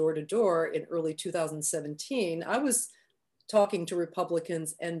going door to door in early 2017, I was talking to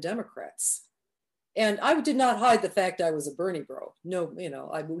Republicans and Democrats. And I did not hide the fact I was a Bernie bro. No, you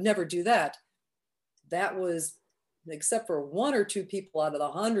know, I would never do that. That was, except for one or two people out of the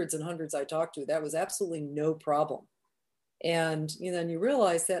hundreds and hundreds I talked to, that was absolutely no problem. And then you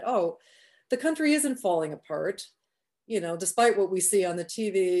realize that, oh, the country isn't falling apart. You know, despite what we see on the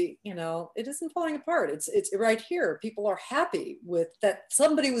TV, you know, it isn't falling apart. It's right here. People are happy with that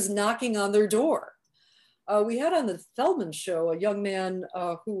somebody was knocking on their door. We had on the Feldman show a young man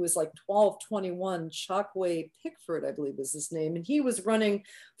who was like 12, 21, Chokwe Pickford, I believe was his name. And he was running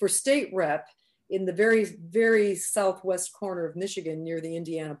for state rep in the very, very southwest corner of Michigan near the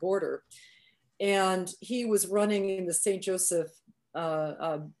Indiana border. And he was running in the St. Joseph,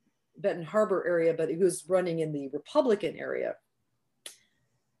 Benton Harbor area, but he was running in the Republican area.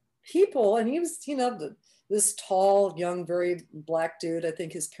 People, and he was, you know, this tall, young, very black dude. I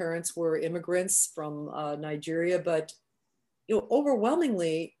think his parents were immigrants from Nigeria, but you know,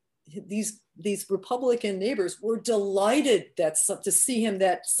 overwhelmingly, these Republican neighbors were delighted to see him,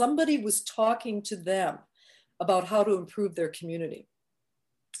 that somebody was talking to them about how to improve their community.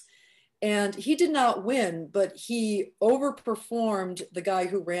 And he did not win, but he overperformed the guy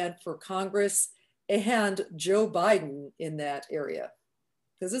who ran for Congress and Joe Biden in that area,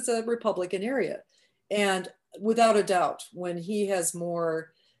 because it's a Republican area. And without a doubt, when he has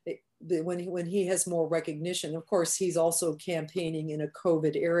more recognition, of course, he's also campaigning in a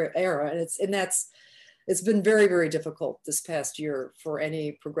COVID era, and it's been very, very difficult this past year for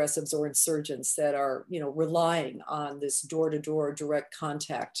any progressives or insurgents that are, you know, relying on this door-to-door direct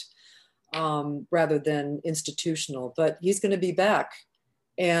contact rather than institutional. But he's going to be back,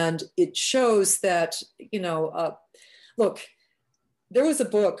 and it shows that, you know, look, there was a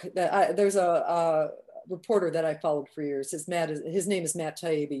book that there's a reporter that I followed for years. His name is Matt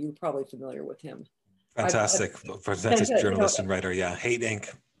Taibbi. You're probably familiar with him. Fantastic journalist and writer. Yeah, Hate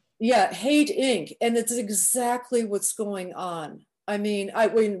Inc. Yeah, Hate Inc. And it's exactly what's going on. I mean,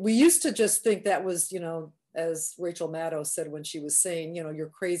 we used to just think that was, you know, as Rachel Maddow said when she was saying, you know, your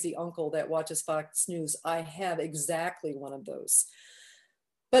crazy uncle that watches Fox News. I have exactly one of those.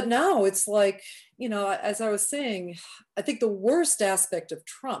 But now it's like, you know, as I was saying, I think the worst aspect of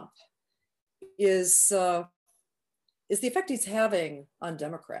Trump is the effect he's having on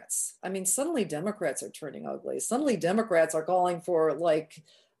Democrats. I mean, suddenly Democrats are turning ugly. Suddenly Democrats are calling for like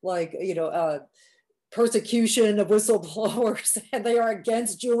you know, persecution of whistleblowers, and they are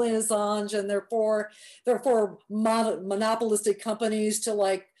against Julian Assange, and they're for monopolistic companies to,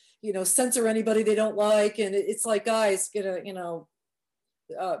 like, you know, censor anybody they don't like. And it's like, guys, get a, you know,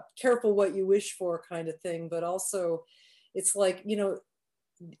 careful what you wish for kind of thing. But also it's like, you know,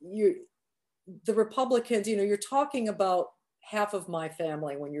 the Republicans, you know, you're talking about half of my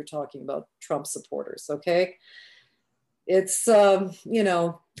family when you're talking about Trump supporters. Okay. It's, you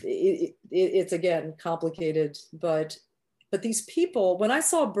know, it's again, complicated, but these people, when I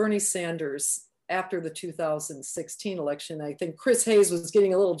saw Bernie Sanders after the 2016 election, I think Chris Hayes was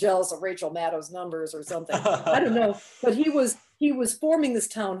getting a little jealous of Rachel Maddow's numbers or something. I don't know, but he was forming this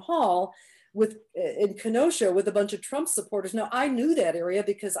town hall in Kenosha with a bunch of Trump supporters. Now, I knew that area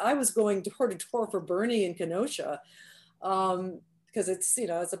because I was going door to door for Bernie in Kenosha, because it's, you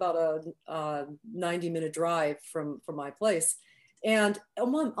know, it's about a 90-minute drive from my place. And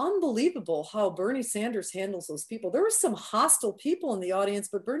unbelievable how Bernie Sanders handles those people. There were some hostile people in the audience,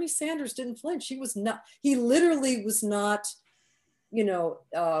 but Bernie Sanders didn't flinch. He literally was not, you know,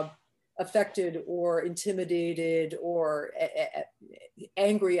 affected or intimidated or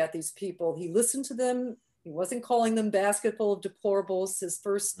angry at these people. He listened to them He wasn't calling them basket full of deplorables. His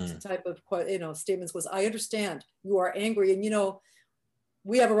first type of, statements was, I understand you are angry. And,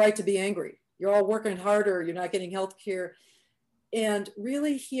 we have a right to be angry. You're all working harder. You're not getting health care. And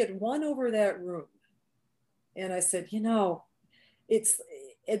really, he had won over that room. And I said,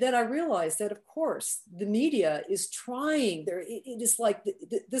 and then I realized that, of course, the media is trying. It is like,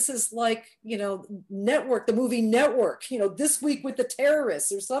 this is like, Network, the movie Network, This Week with the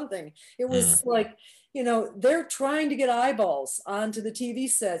Terrorists or something. It was like, they're trying to get eyeballs onto the TV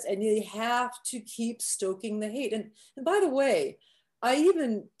sets, and they have to keep stoking the hate. And by the way, I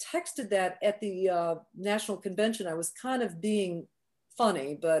even texted that at the National Convention. I was kind of being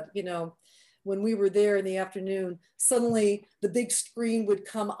funny, but, when we were there in the afternoon, suddenly the big screen would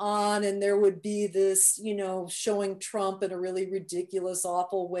come on and there would be this, showing Trump in a really ridiculous,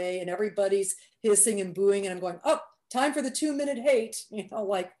 awful way. And everybody's hissing and booing. And I'm going, oh, time for the 2-minute hate,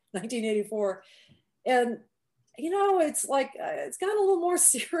 like 1984. And, it's like, it's gotten a little more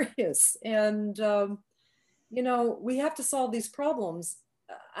serious. And, we have to solve these problems.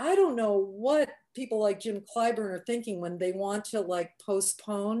 I don't know what people like Jim Clyburn are thinking when they want to like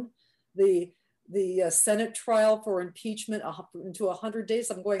postpone the Senate trial for impeachment into 100 days.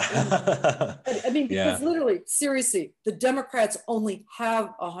 I'm going, I mean, because literally, seriously, the Democrats only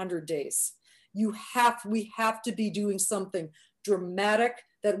have 100 days. We have to be doing something dramatic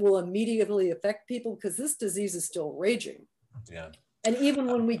that will immediately affect people, because this disease is still raging. Yeah. And even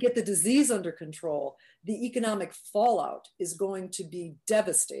when we get the disease under control, the economic fallout is going to be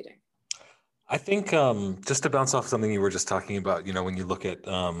devastating. I think just to bounce off something you were just talking about, when you look at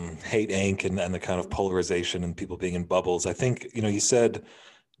Hate Inc. and the kind of polarization and people being in bubbles, I think, you said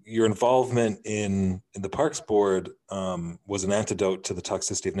your involvement in the Parks Board was an antidote to the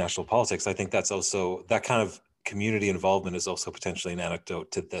toxicity of national politics. I think that's also, that kind of community involvement is also potentially an antidote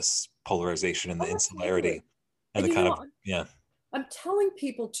to this polarization and the insularity and the kind of, I'm telling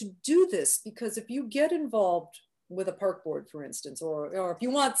people to do this, because if you get involved with a park board, for instance, or if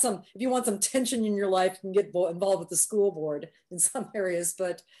you want some tension in your life, you can get involved with the school board in some areas.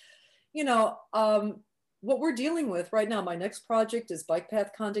 But what we're dealing with right now, my next project is bike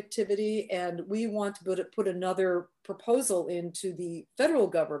path conductivity, and we want to put another proposal into the federal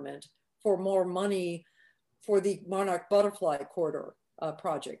government for more money for the Monarch Butterfly Corridor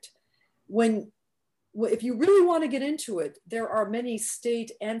project. If you really want to get into it, there are many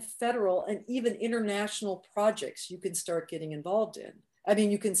state and federal and even international projects you can start getting involved in. I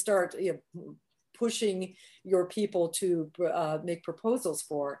mean, you can start pushing your people to make proposals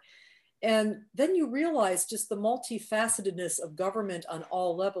for. And then you realize just the multifacetedness of government on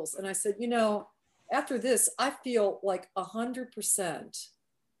all levels. And I said, after this, I feel like 100%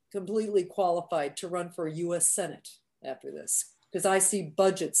 completely qualified to run for a US Senate after this, because I see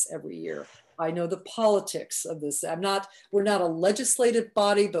budgets every year. I know the politics of this. We're not a legislative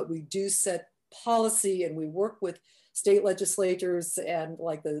body, but we do set policy, and we work with state legislators and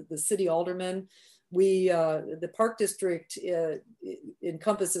like the city aldermen. The park district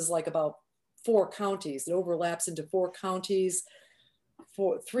encompasses like about 4 counties. It overlaps into 4 counties,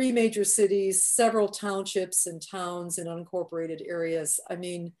 3 major cities, several townships and towns in unincorporated areas. I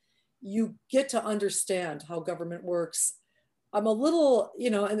mean, you get to understand how government works. I'm a little,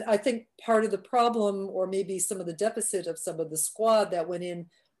 and I think part of the problem, or maybe some of the deficit of some of the squad that went in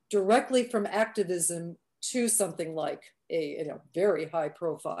directly from activism to something like a very high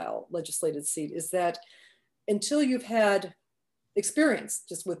profile legislative seat, is that until you've had experience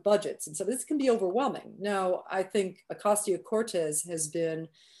just with budgets and so, this can be overwhelming. Now, I think Ocasio-Cortez has been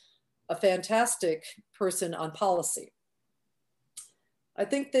a fantastic person on policy. I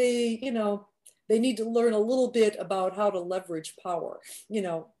think they need to learn a little bit about how to leverage power.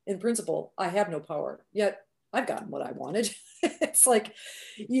 In principle, I have no power, yet I've gotten what I wanted. It's like,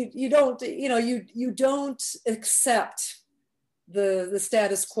 you don't accept the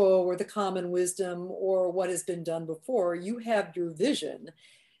status quo or the common wisdom or what has been done before. You have your vision.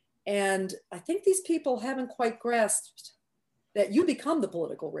 And I think these people haven't quite grasped that you become the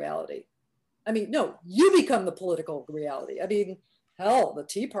political reality. I mean, no, you become the political reality. I mean, hell, the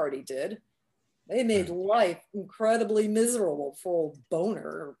Tea Party did. They made life incredibly miserable for old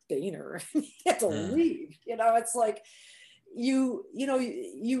Boehner. He had to leave. It's like you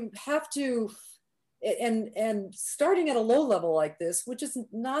have to, and starting at a low level like this, which is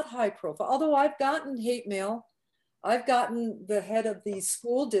not high profile. Although I've gotten hate mail, I've gotten the head of the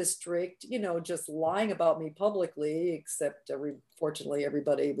school district, just lying about me publicly. Except fortunately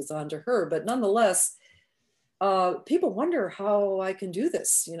everybody was on to her. But nonetheless, people wonder how I can do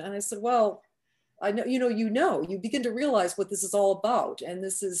this. And I said, well, I know, you begin to realize what this is all about. And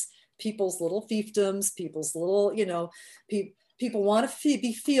this is people's little fiefdoms, people's little, people want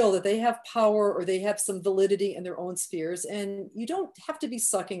to feel that they have power or they have some validity in their own spheres. And you don't have to be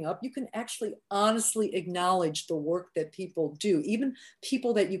sucking up. You can actually honestly acknowledge the work that people do, even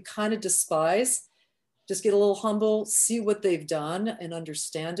people that you kind of despise. Just get a little humble, see what they've done and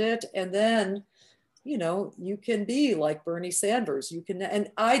understand it. And then, you can be like Bernie Sanders. And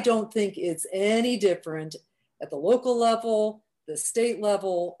I don't think it's any different at the local level, the state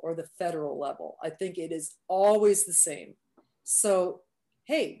level, or the federal level. I think it is always the same. So,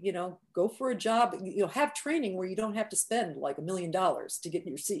 hey, go for a job, have training where you don't have to spend like $1 million to get in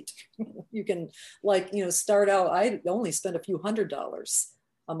your seat. You can start out. I only spent a few $100s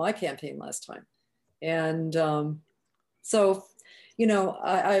on my campaign last time. And so,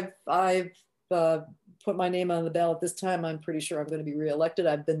 I've put my name on the ballot this time. I'm pretty sure I'm going to be reelected.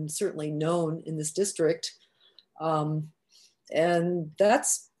 I've been certainly known in this district. And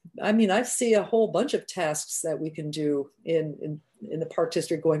I see a whole bunch of tasks that we can do in the Park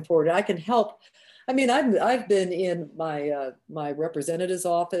District going forward. I can help. I've been in my representative's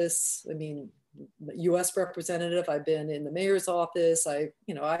office. U.S. representative. I've been in the mayor's office. I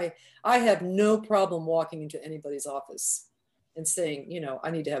have no problem walking into anybody's office and saying,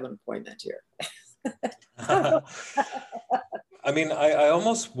 I need to have an appointment here. I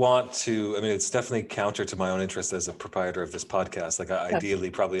almost want to, it's definitely counter to my own interest as a proprietor of this podcast.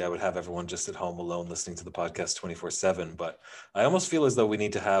 Ideally, probably I would have everyone just at home alone listening to the podcast 24/7. But I almost feel as though we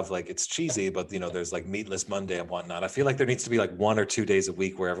need to have it's cheesy, but there's Meatless Monday and whatnot. I feel like there needs to be 1 or 2 days a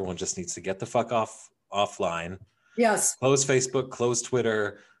week where everyone just needs to get the fuck offline. Yes. Close Facebook, close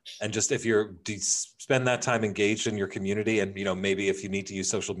Twitter. And just if spend that time engaged in your community and, maybe if you need to use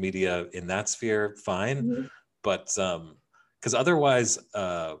social media in that sphere, fine. Mm-hmm. But, because otherwise,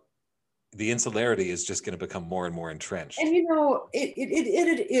 the insularity is just going to become more and more entrenched. And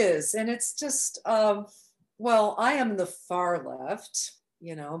it is, and it's just I am the far left,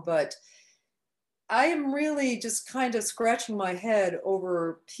 but I am really just kind of scratching my head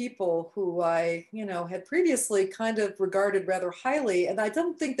over people who I, had previously kind of regarded rather highly, and I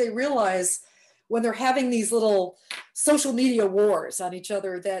don't think they realize when they're having these little social media wars on each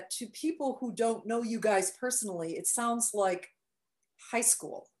other, that to people who don't know you guys personally, it sounds like high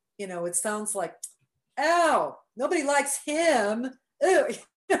school. It sounds like, oh, nobody likes him. Ew.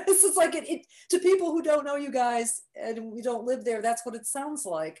 This is it to people who don't know you guys and we don't live there. That's what it sounds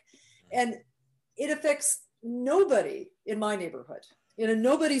like. And it affects nobody in my neighborhood.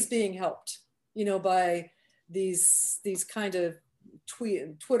 Nobody's being helped, by these kind of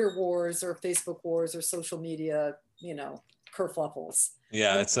Twitter wars or Facebook wars or social media, kerfuffles.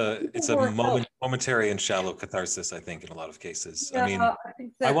 Yeah, it's a momentary and shallow catharsis, I think, in a lot of cases. Yeah,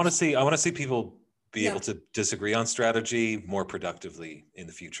 I want to see people be able to disagree on strategy more productively in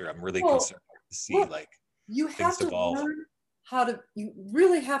the future. I'm really concerned to see you have to evolve. You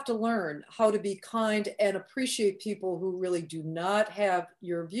really have to learn how to be kind and appreciate people who really do not have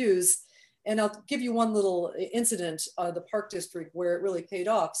your views. And I'll give you one little incident, the Park District, where it really paid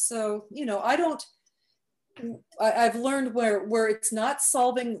off. So, I've learned where it's not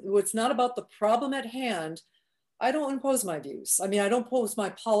about the problem at hand. I don't impose my views. I don't impose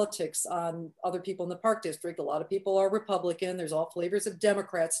my politics on other people in the Park District. A lot of people are Republican. There's all flavors of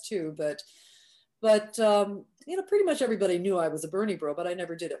Democrats too, but pretty much everybody knew I was a Bernie bro, but I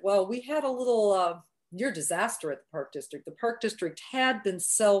never did it. Well, we had a little near disaster at the Park District. The Park District had been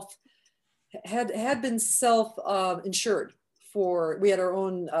self insured for. We had our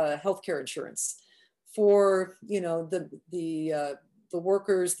own healthcare insurance for the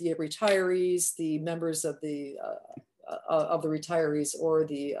workers, the retirees, the members of the retirees or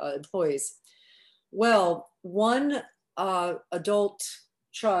the employees. Well, one adult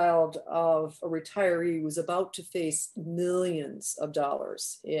child of a retiree was about to face millions of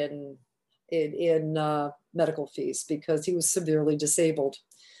dollars in medical fees because he was severely disabled.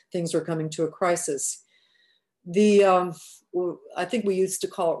 Things were coming to a crisis. I think we used to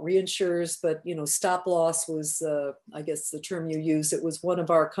call it reinsurers, but stop loss was, I guess, the term you use. It was one of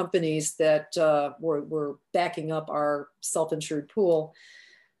our companies that were backing up our self-insured pool.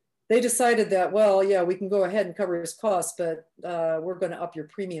 They decided that, we can go ahead and cover his costs, but we're going to up your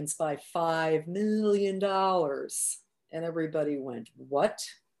premiums by $5 million. And everybody went, what?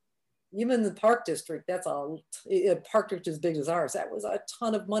 Even the Park District, that's a Park District as big as ours. That was a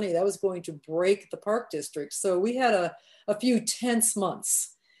ton of money. That was going to break the Park District. So we had a few tense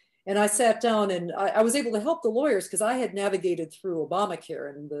months. And I sat down and I was able to help the lawyers because I had navigated through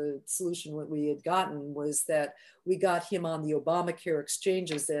Obamacare, and the solution what we had gotten was that we got him on the Obamacare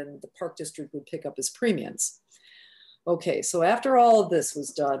exchanges and the Park District would pick up his premiums. Okay, so after all of this was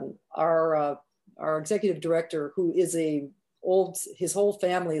done, our executive director, who is his whole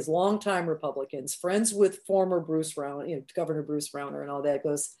family is longtime Republicans, friends with former Bruce Rauner, Governor Bruce Rauner and all that,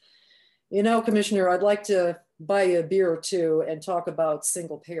 goes, Commissioner, I'd like to buy you a beer or two and talk about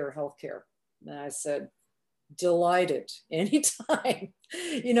single payer healthcare. And I said, delighted, anytime,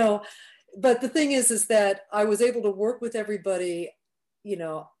 But the thing is that I was able to work with everybody. We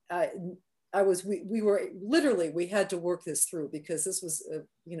had to work this through, because this was,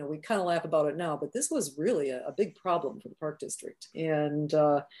 we kind of laugh about it now, but this was really a big problem for the Park District. And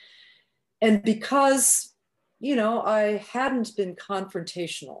because, I hadn't been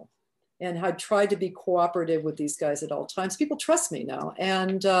confrontational and had tried to be cooperative with these guys at all times, people trust me now.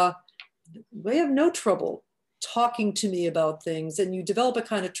 And they have no trouble talking to me about things. And you develop a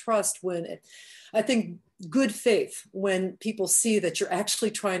kind of trust I think good faith, when people see that you're actually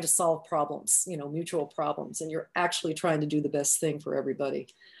trying to solve problems, mutual problems, and you're actually trying to do the best thing for everybody.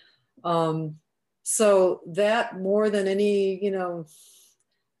 So that more than any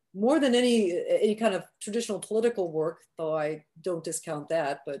kind of traditional political work, though I don't discount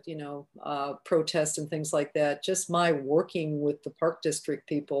that, but, protest and things like that, just my working with the Park District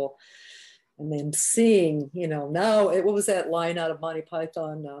people, and then seeing, now, what was that line out of Monty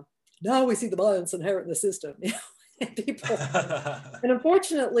Python? Now we see the violence inherent in the system. People, and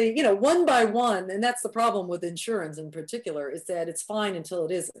unfortunately, one by one, and that's the problem with insurance in particular, is that it's fine until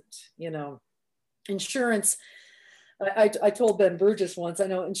it isn't. Insurance. I told Ben Burgess once, I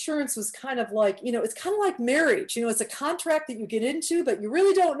know insurance was kind of like, it's kind of like marriage. It's a contract that you get into, but you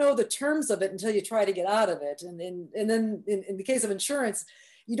really don't know the terms of it until you try to get out of it. And then in the case of insurance,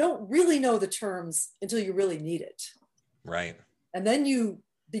 you don't really know the terms until you really need it. Right. And then you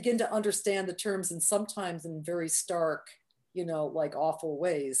begin to understand the terms, and sometimes in very stark, like awful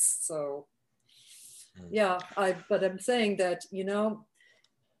ways. So yeah, but I'm saying that,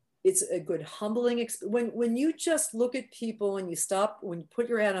 it's a good humbling experience. When you just look at people and when you put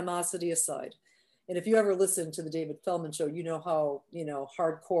your animosity aside, and if you ever listen to the David Feldman show, you know how,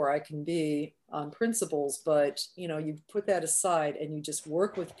 hardcore I can be on principles, but, you put that aside and you just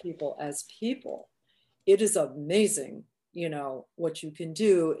work with people as people. It is amazing, what you can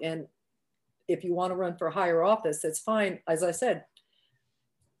do. And if you want to run for higher office, that's fine. As I said,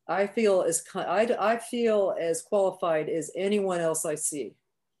 I feel as qualified as anyone else I see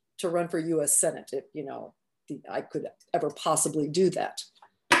to run for US Senate, if, I could ever possibly do that.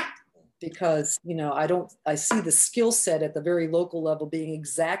 Because, I see the skill set at the very local level being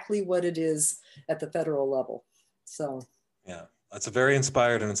exactly what it is at the federal level. So. Yeah, that's a very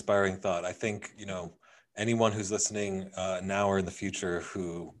inspired and inspiring thought. I think, anyone who's listening now or in the future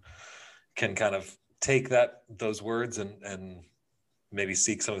who can kind of take those words and maybe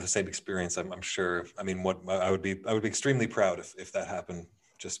seek some of the same experience, I'm sure. I mean, I would be extremely proud if that happened,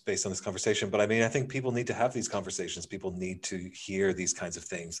 just based on this conversation. But I mean, I think people need to have these conversations. People need to hear these kinds of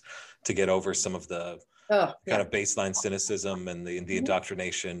things to get over some of the kind of baseline cynicism and the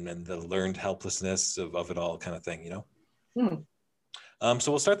indoctrination and the learned helplessness of it all, kind of thing,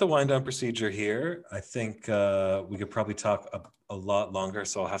 So we'll start the wind down procedure here. I think we could probably talk a lot longer,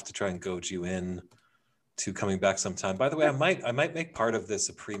 so I'll have to try and goad you in to coming back sometime. By the way, I might make part of this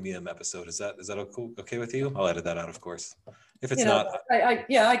a premium episode. Is that okay with you? I'll edit that out, of course. If it's not,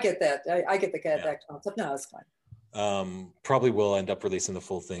 I get that. I get that concept. No, it's fine. Probably will end up releasing the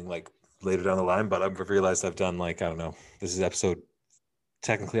full thing like later down the line, but I've realized I've done I don't know. This is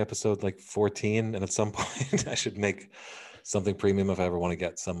technically episode like 14, and at some point I should make something premium if I ever want to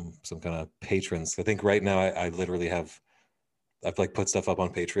get some kind of patrons. I think right now I literally I've put stuff up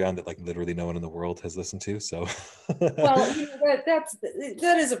on Patreon that literally no one in the world has listened to. So well,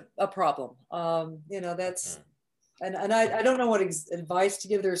 that is a problem. That's and I don't know what advice to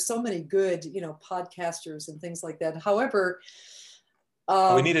give. There's so many good podcasters and things like that. However,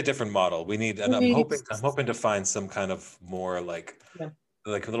 we need a different model. I'm hoping to find some kind of more a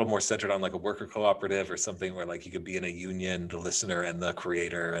little more centered on a worker cooperative or something where you could be in a union, the listener and the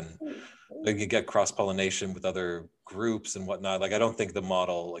creator, and you get cross-pollination with other groups and whatnot. I don't think the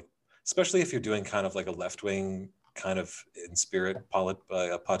model, especially if you're doing kind of a left-wing kind of in spirit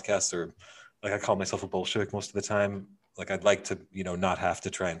podcast, or I call myself a Bolshevik most of the time. I'd like to, not have to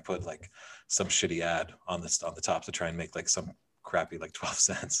try and put some shitty ad on the top to try and make some crappy 12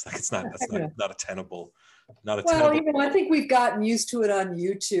 cents. That's not a tenable Not a Well, tenable. I think we've gotten used to it on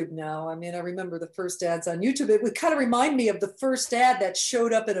YouTube now. I mean, I remember the first ads on YouTube. It would kind of remind me of the first ad that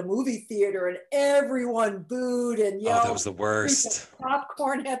showed up in a movie theater and everyone booed and Oh, that yelled, was the worst.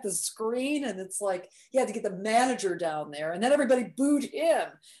 popcorn at the screen. And it's like, you had to get the manager down there. And then everybody booed him.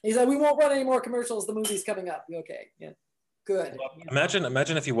 And he said, we won't run any more commercials. The movie's coming up. Okay, yeah, good. Well,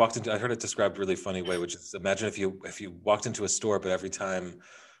 imagine if you walked into, I heard it described a really funny way, which is imagine if you walked into a store, but every time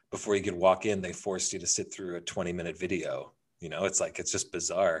before you could walk in, they forced you to sit through a 20-minute video. It's like, it's just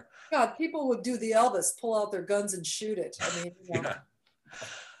bizarre. God, people would do the Elvis, pull out their guns and shoot it. I mean,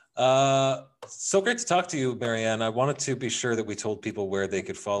 Yeah. So great to talk to you, Marianne. I wanted to be sure that we told people where they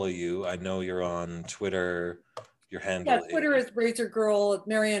could follow you. I know you're on Twitter. Your handle. Yeah, Twitter is Razor Girl,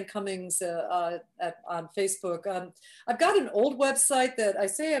 Marianne Cummings on Facebook. I've got an old website that I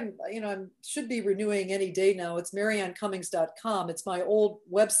say I should be renewing any day now. It's mariannecummings.com. It's my old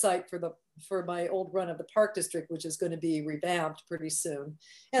website for my old run of the Park District, which is going to be revamped pretty soon,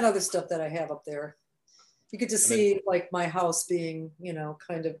 and other stuff that I have up there. You could just see like my house being,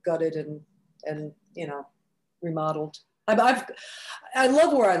 kind of gutted and remodeled. I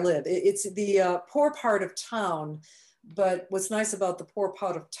love where I live. It's the poor part of town, but what's nice about the poor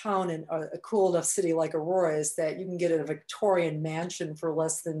part of town in a cool enough city like Aurora is that you can get a Victorian mansion for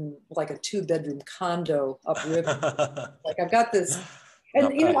less than like a 2-bedroom condo upriver. Like I've got this, and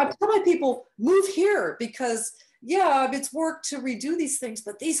I tell my people move here because it's work to redo these things,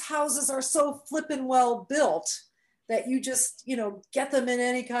 but these houses are so flippin' well built that you just, get them in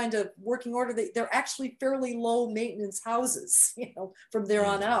any kind of working order. They're actually fairly low maintenance houses, from there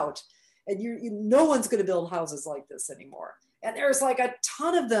on out. And no one's going to build houses like this anymore. And there's like a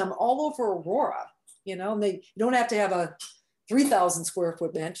ton of them all over Aurora, and you don't have to have a 3,000 square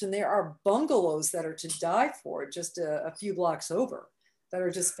foot mansion. There are bungalows that are to die for just a few blocks over that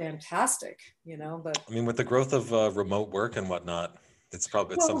are just fantastic, but. I mean, with the growth of remote work and whatnot, it's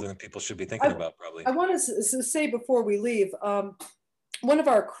something that people should be thinking about probably. I want to say before we leave, one of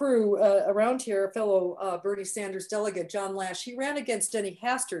our crew around here, a fellow Bernie Sanders delegate, John Lash, he ran against Denny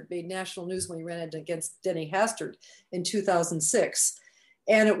Hastert, made national news when he ran against Denny Hastert in 2006.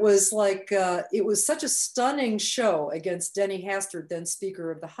 And it was like, it was such a stunning show against Denny Hastert, then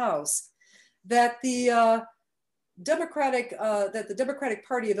Speaker of the House, that the Democratic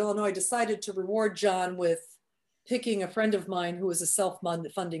Party of Illinois decided to reward John with picking a friend of mine who was a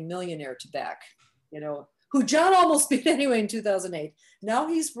self-funding millionaire to back, who John almost beat anyway in 2008. Now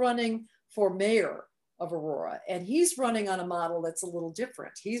he's running for mayor of Aurora, and he's running on a model that's a little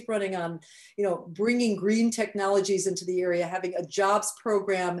different. He's running on, bringing green technologies into the area, having a jobs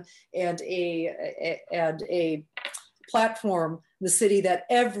program and a platform in the city that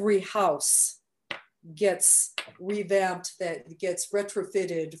every house gets revamped, that gets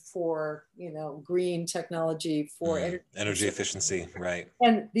retrofitted for green technology, for energy efficiency, right?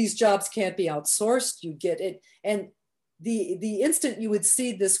 And these jobs can't be outsourced. You get it, and the instant you would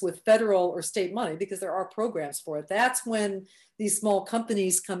see this with federal or state money, because there are programs for it, that's when these small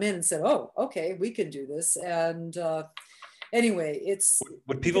companies come in and said, oh, okay, we can do this. And anyway,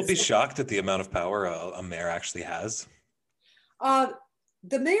 would people be shocked at the amount of power a mayor actually has?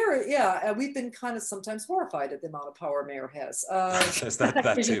 The mayor, we've been kind of sometimes horrified at the amount of power a mayor has. There's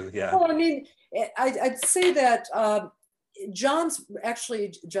that too, yeah. Well, I mean, I'd say that John's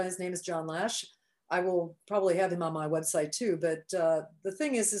name is John Lash. I will probably have him on my website too. But the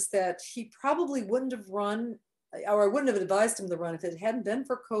thing is that he probably wouldn't have run, or I wouldn't have advised him to run if it hadn't been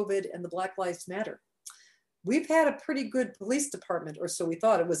for COVID and the Black Lives Matter. We've had a pretty good police department, or so we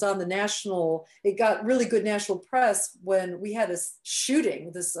thought. It was on the national, it got really good national press when we had a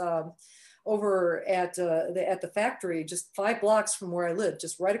shooting over at the factory, just 5 blocks from where I live,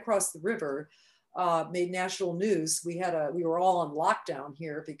 just right across the river, made national news. We were all on lockdown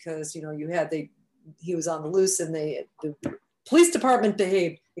here because, he was on the loose, and the police department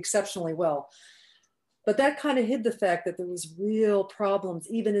behaved exceptionally well. But that kind of hid the fact that there was real problems,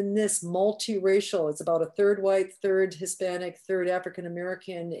 even in this multiracial. It's about a third white, third Hispanic, third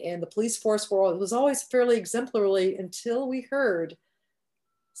African-American, and the police force was always fairly exemplary until we heard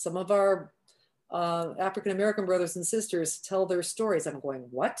some of our African-American brothers and sisters tell their stories. I'm going,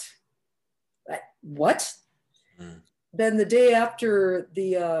 what? What? Mm. Then the day after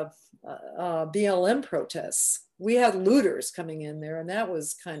the BLM protests, we had looters coming in there, and that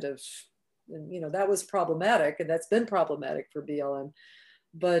was kind of, that was problematic, and that's been problematic for BLM.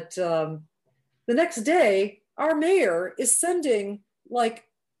 But the next day, our mayor is sending like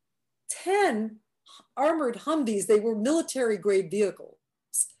 10 armored Humvees. They were military grade vehicles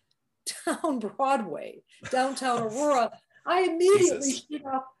down Broadway, downtown Aurora. I immediately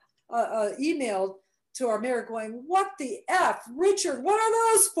emailed to our mayor going, what the F? Richard, what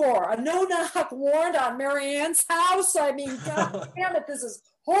are those for? A no-knock warrant on Marianne's house? I mean, God damn it, this is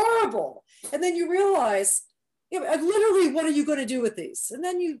horrible. And then you realize, literally, what are you going to do with these? And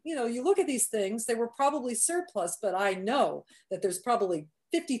then you look at these things, they were probably surplus, but I know that there's probably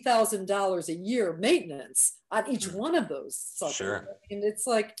 $50,000 a year maintenance on each one of those. Sure. And it's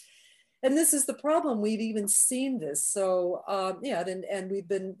like, and this is the problem. We've even seen this. So and we've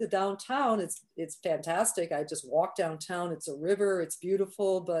been the downtown. It's fantastic. I just walk downtown. It's a river. It's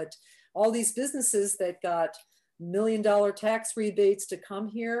beautiful. But all these businesses that got $1 million tax rebates to come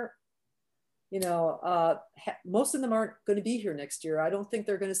here, most of them aren't going to be here next year. I don't think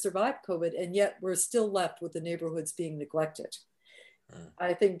they're going to survive COVID. And yet we're still left with the neighborhoods being neglected.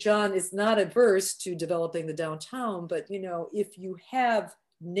 I think John is not adverse to developing the downtown, but if you have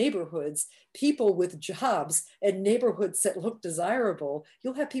neighborhoods, people with jobs and neighborhoods that look desirable,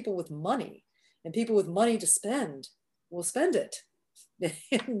 you'll have people with money, and people with money to spend will spend it.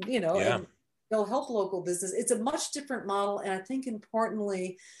 And they'll help local business. It's a much different model. And I think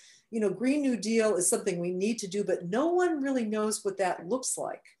importantly, Green New Deal is something we need to do, but no one really knows what that looks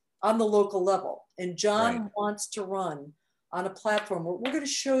like on the local level. And John wants to run on a platform where we're going to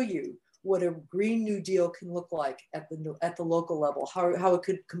show you what a Green New Deal can look like at the local level, how it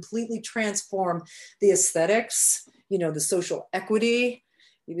could completely transform the aesthetics, the social equity,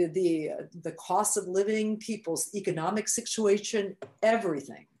 the cost of living, people's economic situation,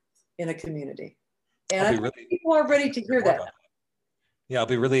 everything in a community. And I think people are ready to hear that. Yeah, I'll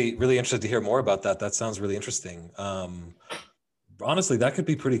be really, really interested to hear more about that. That sounds really interesting. Honestly, that could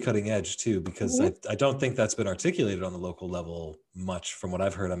be pretty cutting edge too, because I don't think that's been articulated on the local level much from what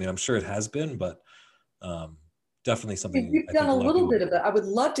I've heard. I mean, I'm sure it has been, but definitely something. We've done a little bit of that. I would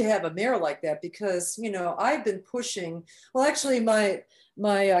love to have a mayor like that because, I've been pushing, well, actually my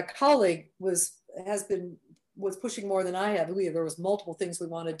colleague was pushing more than I have. There was multiple things we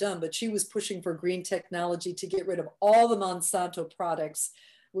wanted done, but she was pushing for green technology to get rid of all the Monsanto products.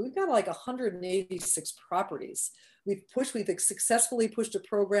 We've got like 186 properties. We've successfully pushed a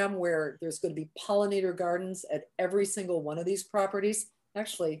program where there's going to be pollinator gardens at every single one of these properties.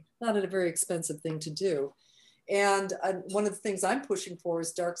 Actually, not a very expensive thing to do. And one of the things I'm pushing for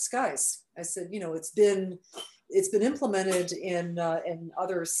is dark skies. I said, it's been implemented in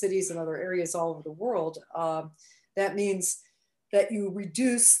other cities and other areas all over the world. That means that you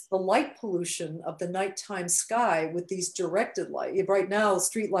reduce the light pollution of the nighttime sky with these directed light. Right now,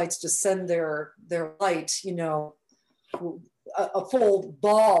 street lights just send their light, a full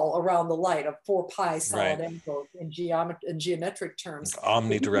ball around the light, a 4 pi solid angle in geometric terms.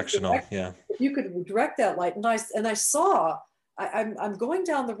 Omnidirectional, yeah. You could direct that light, and I saw. I'm going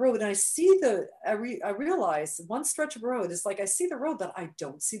down the road and I see I realize one stretch of road is like I see the road, but I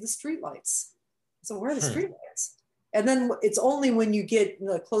don't see the street lights. So where are the street lights? And then it's only when you get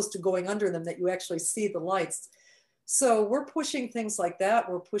close to going under them that you actually see the lights. So we're pushing things like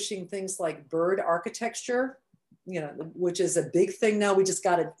that. We're pushing things like bird architecture, which is a big thing now. We just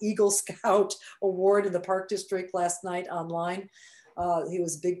got an Eagle Scout award in the Park District last night online. It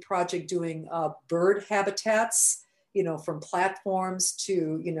was a big project doing bird habitats, from platforms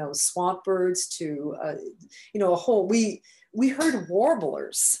to, swamp birds to, a whole, we heard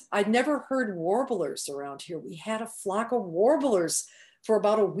warblers. I'd never heard warblers around here. We had a flock of warblers for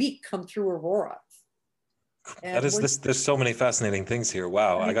about a week come through Aurora. And there's so many fascinating things here.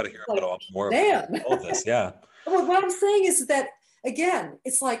 Wow. I got to hear about more about all of this. Yeah. Well, what I'm saying is that, again,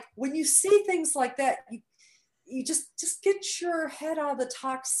 it's like when you see things like that, you just get your head out of the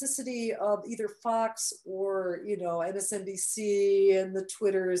toxicity of either Fox or, MSNBC and the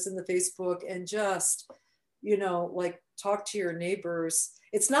Twitters and the Facebook and just, talk to your neighbors.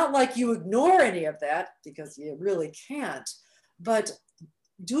 It's not like you ignore any of that because you really can't, but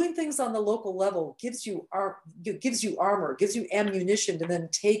doing things on the local level gives you armor, gives you ammunition to then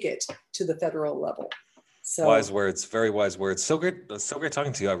take it to the federal level. So, wise words, very wise words. So great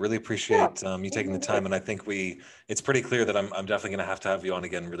talking to you. I really appreciate you taking the time, and I think it's pretty clear that I'm definitely going to have you on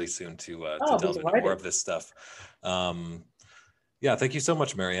again really soon to delve into more of this stuff. Thank you so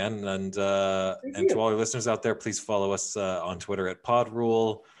much, Marianne, and to all your listeners out there, please follow us on Twitter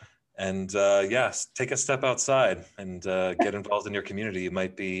 @PodRule, and take a step outside and get involved in your community. You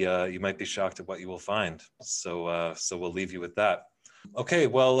might be shocked at what you will find. So we'll leave you with that. Okay,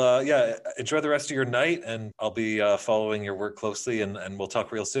 well, enjoy the rest of your night, and I'll be following your work closely, and we'll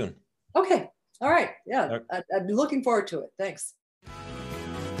talk real soon. Okay, all right, yeah, I'm looking forward to it. Thanks.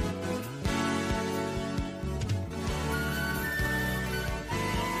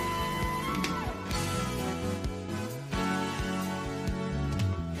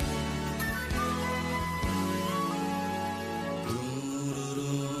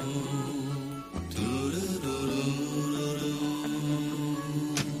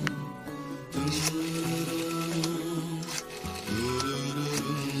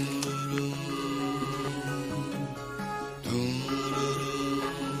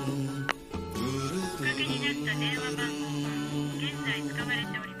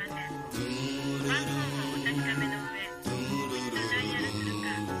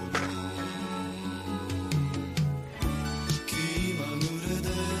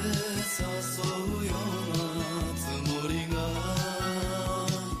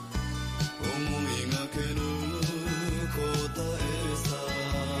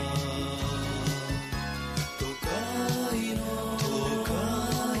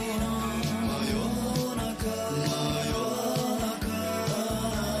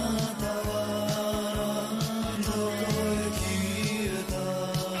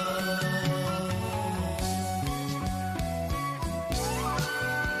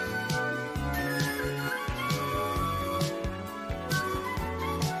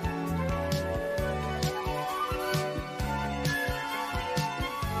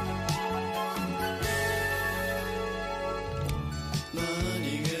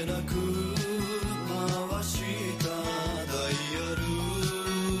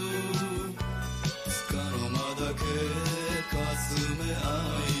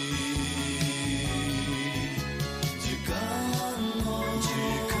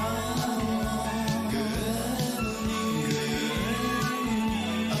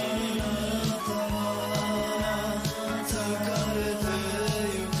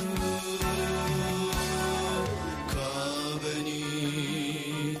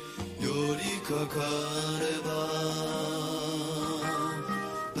 かかれば